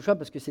n'as pas trop le choix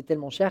parce que c'est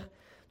tellement cher.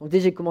 Donc dès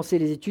que j'ai commencé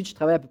les études, je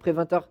travaillais à peu près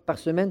 20 heures par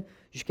semaine,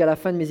 jusqu'à la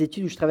fin de mes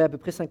études où je travaillais à peu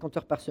près 50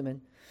 heures par semaine.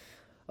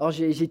 Alors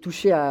j'ai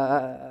touché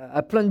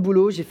à plein de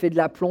boulots, j'ai fait de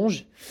la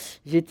plonge,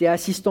 j'ai été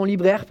assistant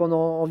libraire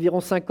pendant environ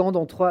 5 ans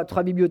dans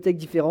trois bibliothèques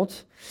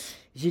différentes.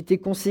 J'ai été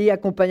conseiller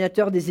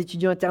accompagnateur des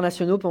étudiants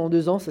internationaux pendant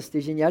 2 ans, ça c'était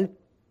génial.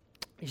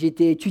 J'ai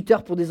été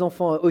tuteur pour des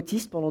enfants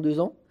autistes pendant 2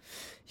 ans.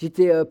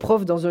 J'étais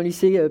prof dans un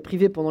lycée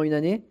privé pendant 1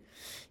 année.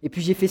 Et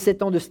puis j'ai fait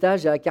 7 ans de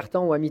stage à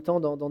quart-temps ou à mi-temps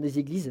dans des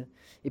églises.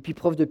 Et puis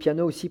prof de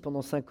piano aussi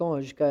pendant 5 ans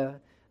jusqu'à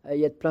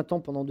y être plein temps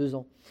pendant 2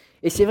 ans.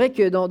 Et c'est vrai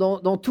que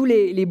dans tous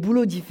les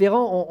boulots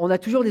différents, on a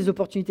toujours des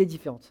opportunités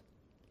différentes.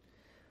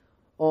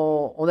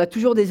 On a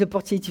toujours des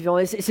opportunités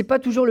différentes. Et c'est pas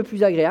toujours le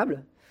plus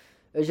agréable.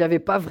 J'avais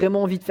pas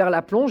vraiment envie de faire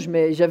la plonge,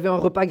 mais j'avais un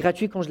repas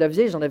gratuit quand je la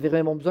faisais. J'en avais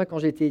vraiment besoin quand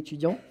j'étais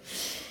étudiant.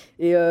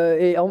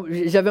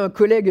 J'avais un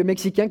collègue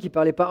mexicain qui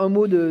parlait pas un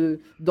mot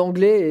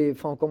d'anglais,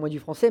 enfin encore moins du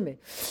français.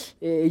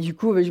 Et du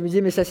coup, je me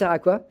disais, mais ça sert à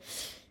quoi?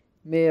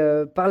 Mais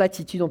par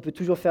l'attitude, on peut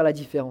toujours faire la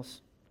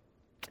différence.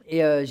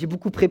 Et j'ai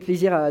beaucoup pris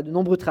plaisir à de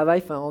nombreux travaux.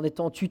 En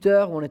étant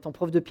tuteur ou en étant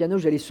prof de piano,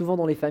 j'allais souvent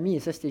dans les familles et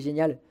ça, c'était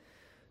génial.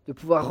 De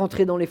pouvoir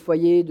rentrer dans les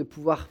foyers, de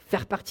pouvoir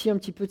faire partie un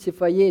petit peu de ces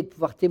foyers et de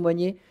pouvoir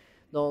témoigner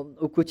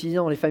au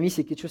quotidien dans les familles,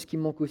 c'est quelque chose qui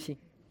me manque aussi.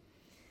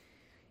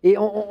 Et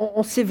on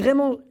ne sait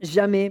vraiment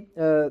jamais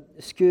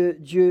ce que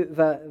Dieu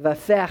va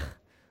faire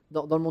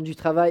dans le monde du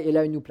travail et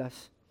là où il nous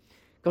place.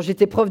 Quand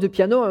j'étais prof de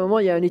piano, à un moment,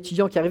 il y a un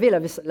étudiant qui arrivait, il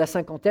avait la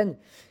cinquantaine.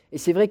 Et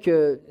c'est vrai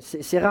que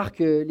c'est rare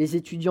que les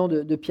étudiants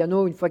de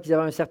piano, une fois qu'ils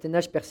avaient un certain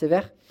âge,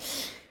 persévèrent.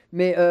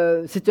 Mais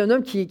c'était un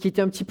homme qui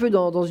était un petit peu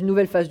dans une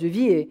nouvelle phase de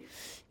vie.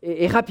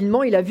 Et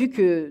rapidement, il a vu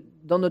que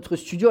dans notre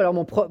studio, alors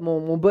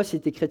mon boss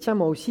était chrétien,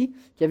 moi aussi,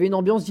 qu'il y avait une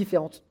ambiance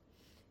différente.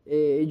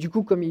 Et du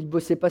coup, comme il ne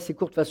bossait pas ses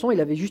cours de toute façon, il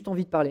avait juste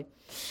envie de parler.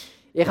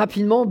 Et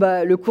rapidement,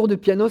 le cours de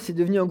piano, c'est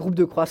devenu un groupe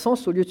de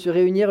croissance. Au lieu de se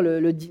réunir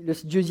le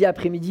jeudi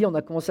après-midi, on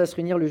a commencé à se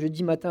réunir le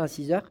jeudi matin à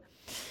 6h.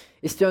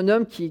 Et c'était un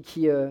homme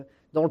qui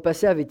dans le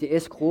passé, avait été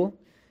escroc.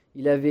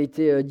 Il avait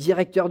été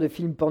directeur de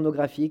films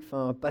pornographiques,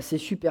 un passé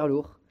super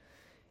lourd.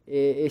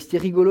 Et c'était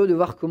rigolo de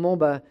voir comment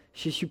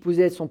j'ai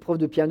supposé être son prof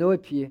de piano. Et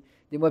puis,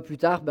 des mois plus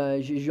tard,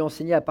 je lui ai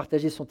enseigné à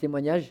partager son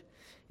témoignage.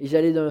 Et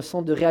j'allais dans un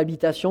centre de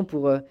réhabilitation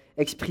pour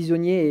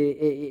ex-prisonniers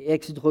et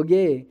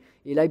ex-drogués.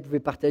 Et là, il pouvait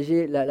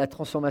partager la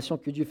transformation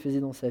que Dieu faisait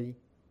dans sa vie.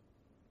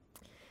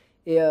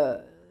 Et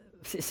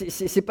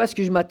c'est pas ce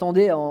que je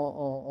m'attendais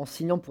en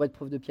signant pour être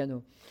prof de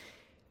piano.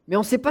 Mais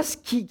on ne sait pas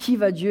qui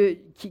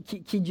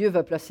Dieu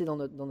va placer dans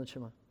notre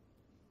chemin.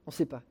 On ne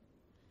sait pas.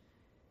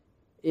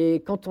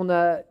 Et quand on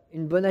a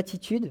une bonne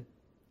attitude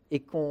et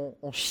qu'on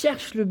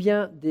cherche le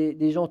bien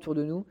des gens autour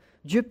de nous,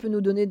 Dieu peut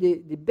nous donner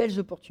des belles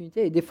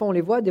opportunités. Et des fois on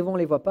les voit, des fois on ne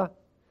les voit pas.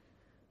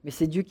 Mais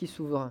c'est Dieu qui est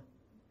souverain.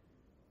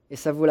 Et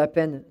ça vaut la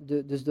peine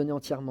de se donner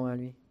entièrement à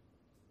lui.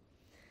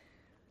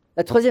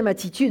 La troisième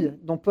attitude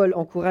dont Paul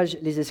encourage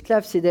les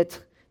esclaves, c'est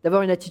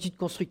d'avoir une attitude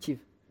constructive.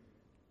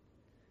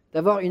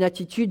 D'avoir une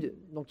attitude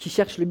qui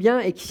cherche le bien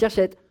et qui cherche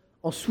à être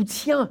en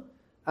soutien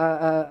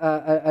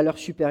à leurs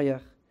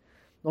supérieurs.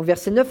 Donc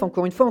verset 9,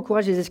 encore une fois,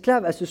 encourage les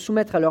esclaves à se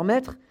soumettre à leur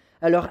maître,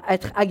 à leur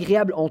être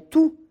agréables en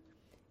tout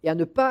et à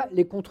ne pas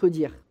les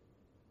contredire.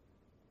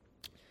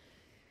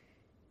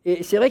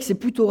 Et c'est vrai que c'est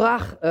plutôt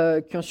rare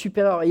qu'un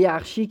supérieur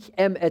hiérarchique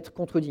aime être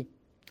contredit.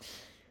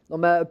 Dans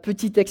ma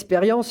petite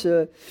expérience,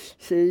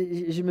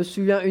 je me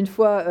souviens une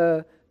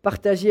fois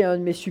partager à un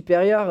de mes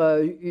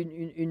supérieurs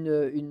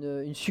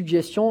une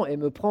suggestion et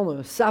me prendre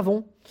un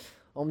savon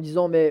en me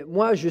disant « mais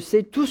moi je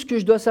sais tout ce que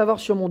je dois savoir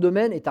sur mon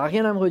domaine et tu n'as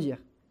rien à me redire ».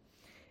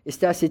 Et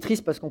c'était assez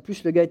triste parce qu'en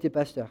plus le gars était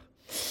pasteur.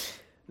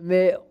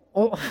 Mais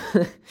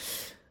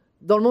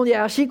dans le monde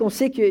hiérarchique, on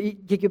sait que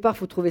quelque part il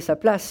faut trouver sa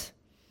place.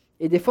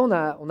 Et des fois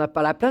on n'a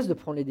pas la place de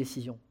prendre les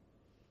décisions.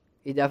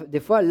 Et des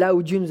fois, là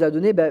où Dieu nous a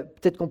donné,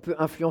 peut-être qu'on peut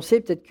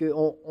influencer, peut-être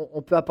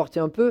qu'on peut apporter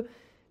un peu,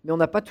 mais on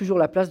n'a pas toujours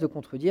la place de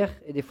contredire,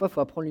 et des fois, il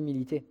faut apprendre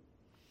l'humilité.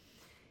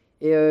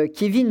 Et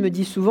Kevin me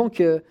dit souvent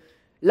que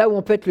là où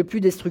on peut être le plus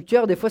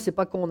destructeur, des fois, ce n'est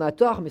pas quand on a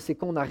tort, mais c'est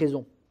quand on a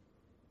raison.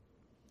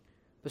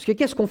 Parce que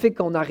qu'est-ce qu'on fait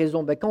quand on a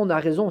raison? Quand on a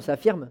raison, on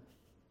s'affirme.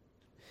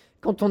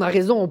 Quand on a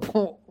raison,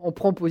 on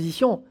prend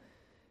position.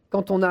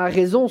 Quand on a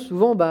raison,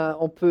 souvent,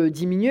 on peut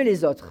diminuer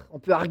les autres, on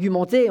peut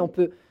argumenter,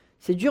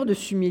 c'est dur de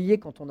s'humilier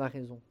quand on a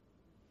raison.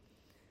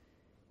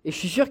 Et je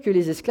suis sûr que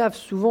les esclaves,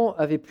 souvent,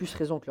 avaient plus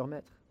raison que leur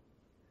maître.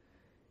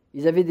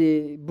 Ils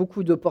avaient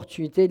beaucoup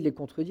d'opportunités de les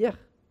contredire.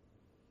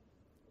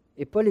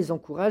 Et Paul les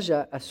encourage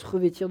à se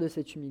revêtir de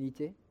cette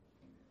humilité,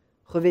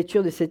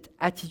 revêtir de cette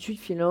attitude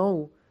finalement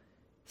où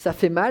ça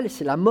fait mal,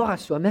 c'est la mort à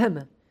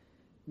soi-même,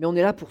 mais on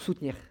est là pour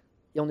soutenir,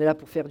 et on est là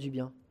pour faire du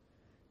bien,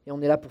 et on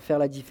est là pour faire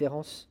la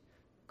différence,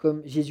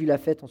 comme Jésus l'a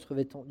fait en se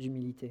revêtant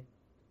d'humilité.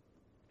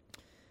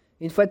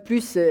 Une fois de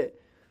plus,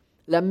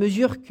 la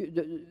mesure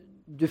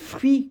de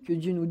fruits que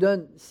Dieu nous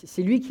donne,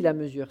 c'est lui qui la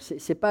mesure, ce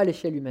n'est pas à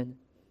l'échelle humaine.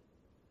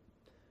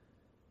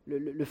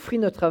 Le fruit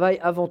de notre travail,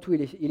 avant tout,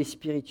 il est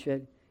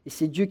spirituel. Et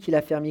c'est Dieu qui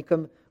l'a fermé,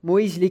 comme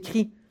Moïse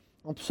l'écrit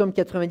en Psaume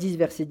 90,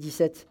 verset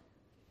 17.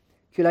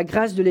 « Que la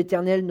grâce de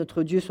l'Éternel,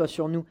 notre Dieu, soit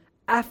sur nous.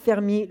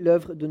 Affermis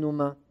l'œuvre de nos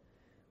mains. »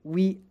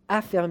 Oui,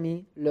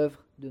 affermis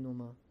l'œuvre de nos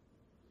mains.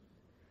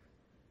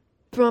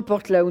 Peu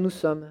importe là où nous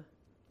sommes,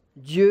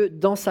 Dieu,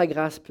 dans sa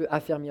grâce, peut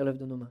affermir l'œuvre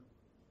de nos mains.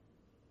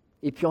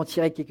 Et puis en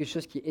tirer quelque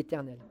chose qui est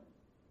éternel.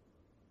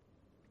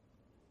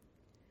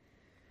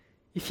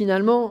 Et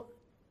finalement,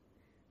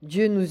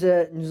 Dieu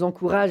nous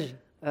encourage,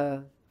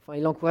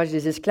 il encourage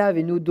les esclaves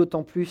et nous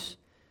d'autant plus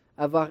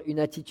à avoir une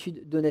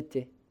attitude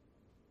d'honnêteté,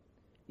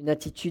 une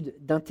attitude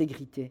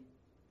d'intégrité.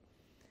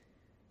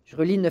 Je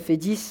relis 9 et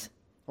 10.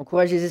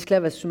 Encourage les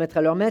esclaves à se soumettre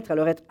à leur maître, à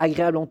leur être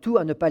agréable en tout,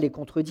 à ne pas les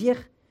contredire,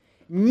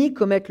 ni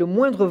commettre le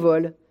moindre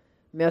vol,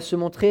 mais à se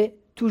montrer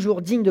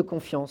toujours dignes de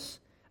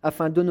confiance,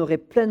 afin d'honorer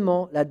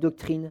pleinement la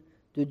doctrine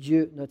de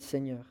Dieu notre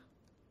Seigneur.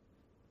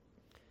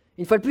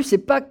 Une fois de plus, ce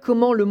n'est pas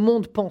comment le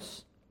monde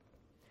pense.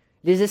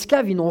 Les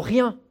esclaves, ils n'ont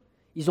rien.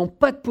 Ils n'ont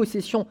pas de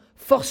possession.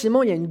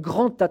 Forcément, il y a une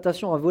grande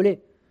tentation à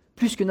voler,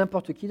 plus que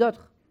n'importe qui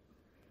d'autre.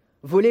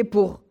 Voler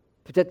pour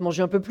peut-être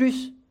manger un peu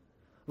plus.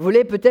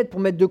 Voler peut-être pour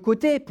mettre de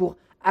côté, pour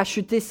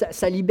acheter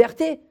sa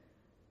liberté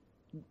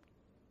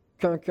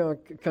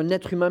qu'un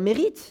être humain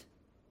mérite.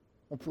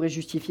 On pourrait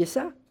justifier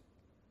ça.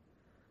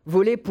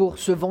 Voler pour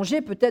se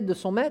venger peut-être de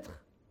son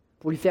maître,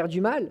 pour lui faire du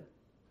mal.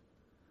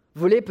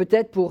 Voler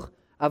peut-être pour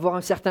avoir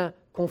un certain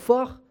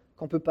confort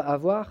qu'on ne peut pas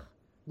avoir,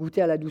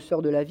 goûter à la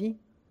douceur de la vie.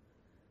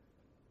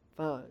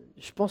 Enfin,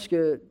 je pense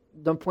que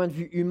d'un point de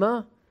vue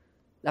humain,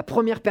 la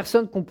première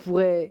personne qu'on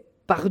pourrait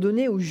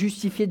pardonner ou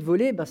justifier de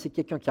voler, c'est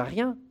quelqu'un qui n'a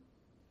rien.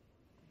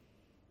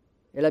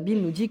 Et la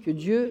Bible nous dit que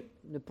Dieu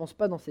ne pense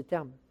pas dans ces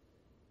termes.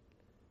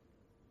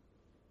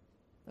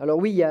 Alors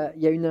oui, il y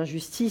a une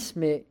injustice,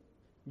 mais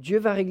Dieu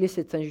va régler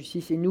cette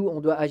injustice et nous,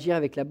 on doit agir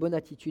avec la bonne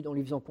attitude en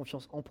lui faisant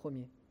confiance en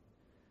premier,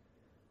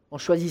 en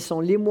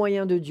choisissant les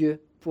moyens de Dieu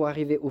pour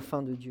arriver aux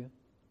fins de Dieu.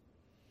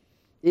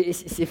 Et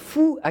c'est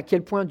fou à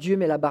quel point Dieu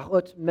met la barre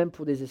haute, même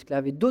pour des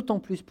esclaves, et d'autant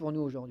plus pour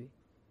nous aujourd'hui.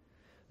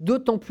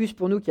 D'autant plus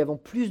pour nous qui avons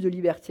plus de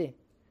liberté.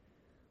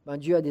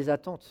 Dieu a des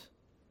attentes,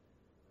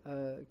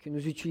 que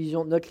nous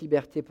utilisions notre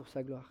liberté pour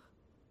sa gloire,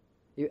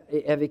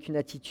 et avec une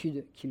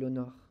attitude qui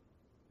l'honore.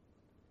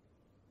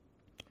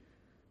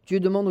 Dieu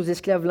demande aux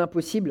esclaves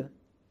l'impossible,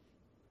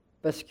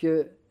 parce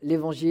que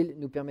l'Évangile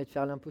nous permet de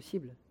faire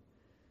l'impossible.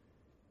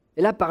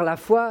 Et là, par la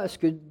foi, ce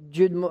que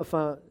Dieu demande,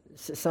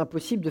 c'est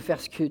impossible de faire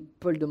ce que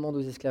Paul demande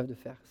aux esclaves de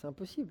faire. C'est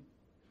impossible.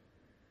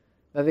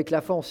 Avec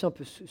la foi, on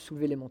peut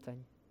soulever les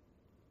montagnes.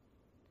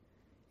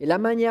 Et la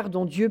manière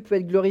dont Dieu peut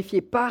être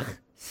glorifié par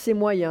ses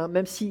moyens,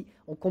 même si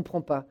on ne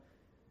comprend pas,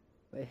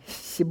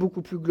 c'est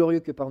beaucoup plus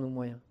glorieux que par nos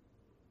moyens,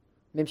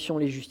 même si on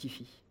les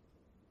justifie.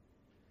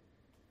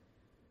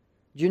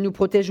 Dieu nous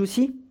protège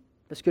aussi,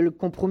 parce que le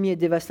compromis est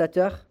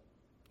dévastateur.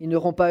 Il ne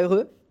rend pas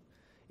heureux,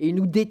 et il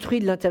nous détruit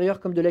de l'intérieur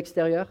comme de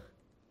l'extérieur.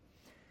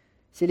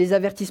 C'est les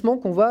avertissements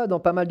qu'on voit dans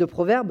pas mal de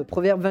proverbes.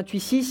 Proverbe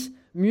 28:6,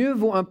 « Mieux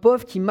vaut un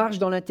pauvre qui marche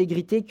dans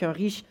l'intégrité qu'un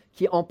riche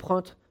qui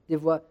emprunte des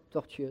voies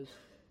tortueuses. »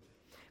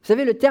 Vous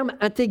savez, le terme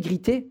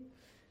intégrité,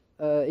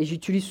 et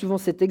j'utilise souvent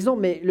cet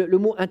exemple, mais le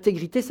mot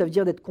intégrité, ça veut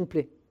dire d'être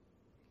complet.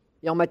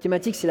 Et en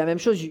mathématiques, c'est la même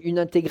chose. Une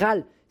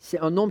intégrale, c'est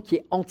un nombre qui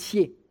est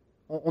entier.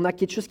 On a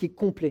quelque chose qui est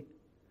complet.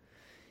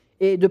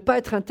 Et de ne pas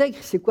être intègre,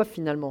 c'est quoi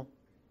finalement ?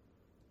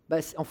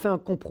 On fait un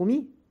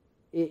compromis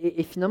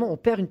et finalement, on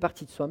perd une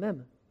partie de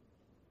soi-même.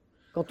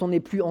 Quand on n'est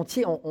plus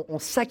entier, on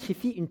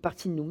sacrifie une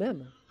partie de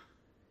nous-mêmes.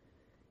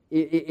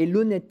 Et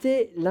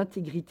l'honnêteté,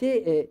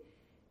 l'intégrité,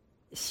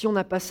 si on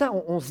n'a pas ça,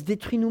 on se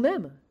détruit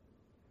nous-mêmes.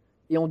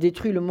 Et on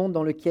détruit le monde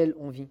dans lequel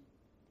on vit.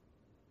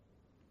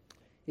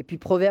 Et puis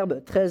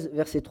Proverbe 11,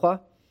 verset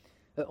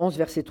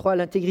 3, «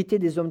 L'intégrité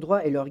des hommes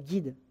droits est leur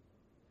guide,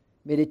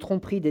 mais les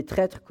tromperies des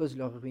traîtres causent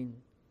leur ruine. »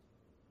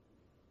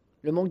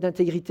 Le manque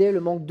d'intégrité,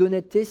 le manque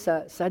d'honnêteté,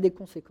 ça a des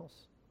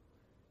conséquences.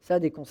 Ça a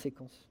des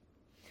conséquences.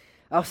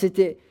 Alors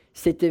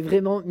c'était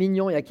vraiment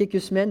mignon. Il y a quelques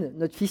semaines,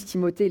 notre fils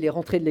Timothée, il est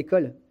rentré de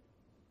l'école.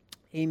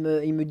 Et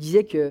il nous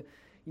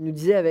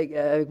disait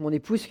avec mon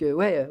épouse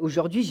que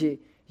aujourd'hui,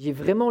 j'ai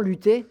vraiment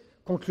lutté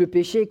contre le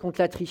péché et contre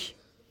la triche.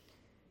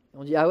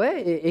 On dit, ah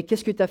ouais, et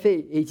qu'est-ce que tu as fait ?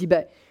 Et il dit,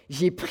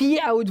 j'ai prié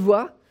à haute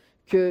voix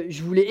que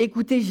je voulais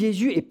écouter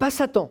Jésus et pas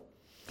Satan.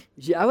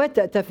 J'ai dit, ah ouais,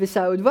 t'as fait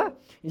ça à haute voix ?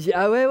 Il dit,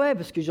 ah ouais,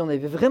 parce que j'en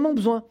avais vraiment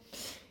besoin.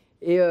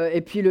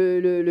 Et puis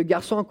le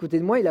garçon à côté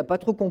de moi, il n'a pas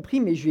trop compris,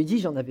 mais je lui ai dit,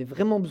 j'en avais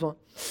vraiment besoin.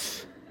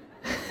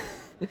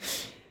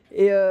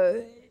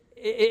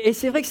 et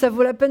c'est vrai que ça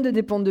vaut la peine de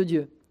dépendre de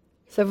Dieu.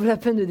 Ça vaut la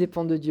peine de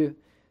dépendre de Dieu.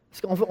 Parce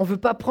qu'on ne veut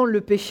pas prendre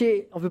le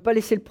péché, on ne veut pas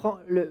laisser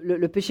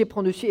le péché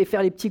prendre dessus et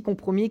faire les petits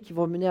compromis qui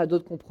vont mener à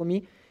d'autres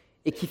compromis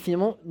et qui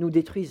finalement nous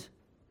détruisent.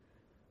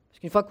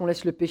 Parce qu'une fois qu'on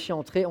laisse le péché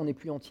entrer, on n'est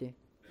plus entier.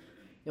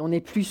 Et on n'est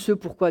plus ce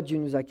pourquoi Dieu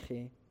nous a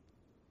créés.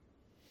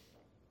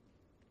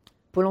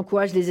 Paul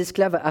encourage les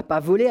esclaves à ne pas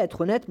voler, à être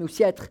honnêtes, mais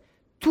aussi à être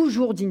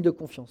toujours dignes de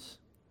confiance.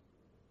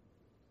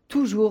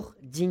 Toujours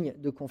dignes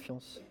de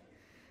confiance.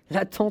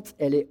 L'attente,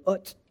 elle est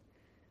haute.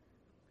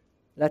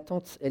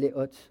 L'attente, elle est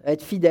haute. À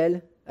être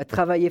fidèle, à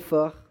travailler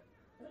fort,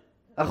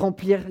 à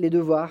remplir les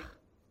devoirs,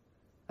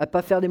 à ne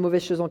pas faire des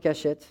mauvaises choses en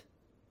cachette.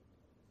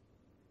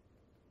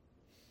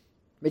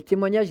 Mais le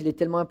témoignage, il est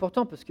tellement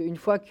important parce qu'une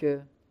fois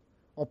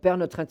qu'on perd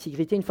notre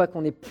intégrité, une fois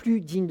qu'on n'est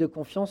plus digne de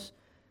confiance,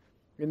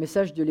 le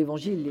message de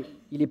l'Évangile,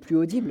 il est plus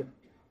audible.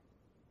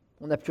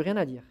 On n'a plus rien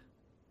à dire.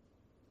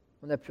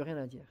 On n'a plus rien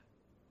à dire.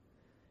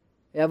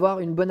 Et avoir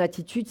une bonne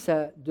attitude,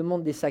 ça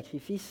demande des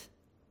sacrifices,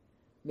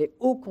 mais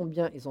ô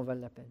combien ils en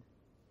valent la peine.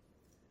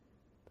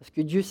 Parce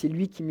que Dieu, c'est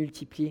lui qui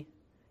multiplie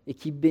et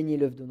qui bénit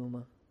l'œuvre de nos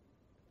mains.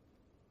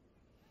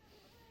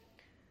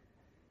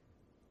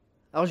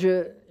 Alors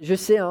je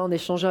sais, hein, en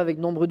échangeant avec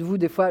nombre de vous,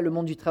 des fois le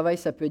monde du travail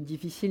ça peut être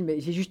difficile, mais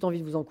j'ai juste envie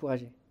de vous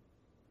encourager.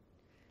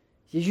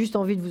 J'ai juste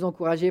envie de vous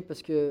encourager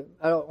parce que,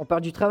 alors on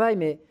parle du travail,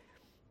 mais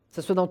que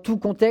ce soit dans tout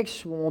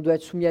contexte où on doit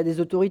être soumis à des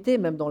autorités,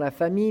 même dans la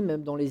famille,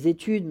 même dans les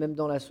études, même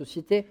dans la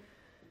société,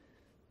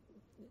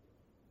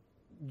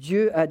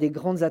 Dieu a des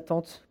grandes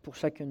attentes pour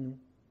chacun de nous.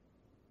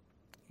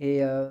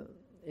 Et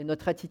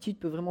notre attitude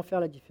peut vraiment faire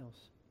la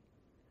différence.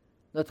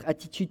 Notre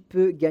attitude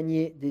peut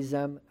gagner des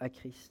âmes à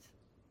Christ.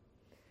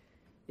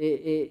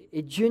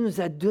 Et Dieu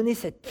nous a donné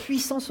cette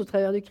puissance au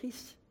travers de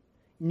Christ.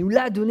 Il nous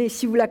l'a donnée.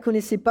 Si vous ne la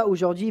connaissez pas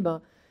aujourd'hui,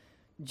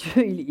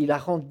 Dieu il la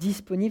rend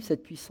disponible,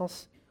 cette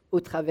puissance, au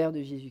travers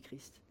de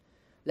Jésus-Christ.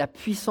 La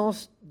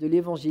puissance de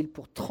l'Évangile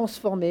pour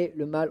transformer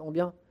le mal en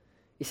bien.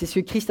 Et c'est ce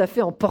que Christ a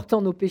fait en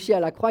portant nos péchés à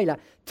la croix. Il a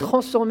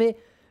transformé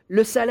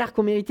le salaire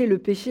qu'on méritait, le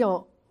péché,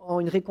 en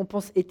une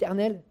récompense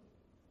éternelle.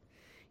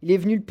 Il est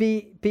venu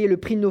payer le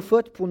prix de nos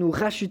fautes pour nous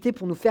racheter,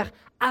 pour nous faire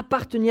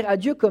appartenir à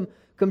Dieu, comme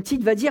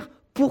Tite va dire,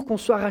 pour qu'on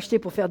soit racheté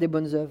pour faire des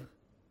bonnes œuvres.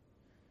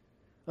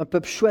 Un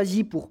peuple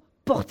choisi pour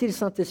porter le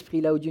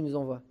Saint-Esprit là où Dieu nous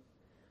envoie.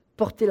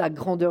 Porter la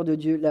grandeur de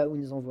Dieu là où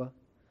il nous envoie.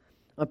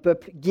 Un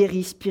peuple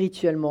guéri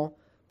spirituellement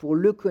pour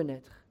le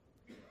connaître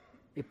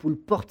et pour le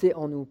porter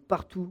en nous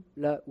partout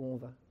là où on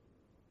va.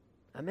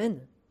 Amen.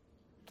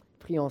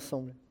 Prions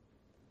ensemble.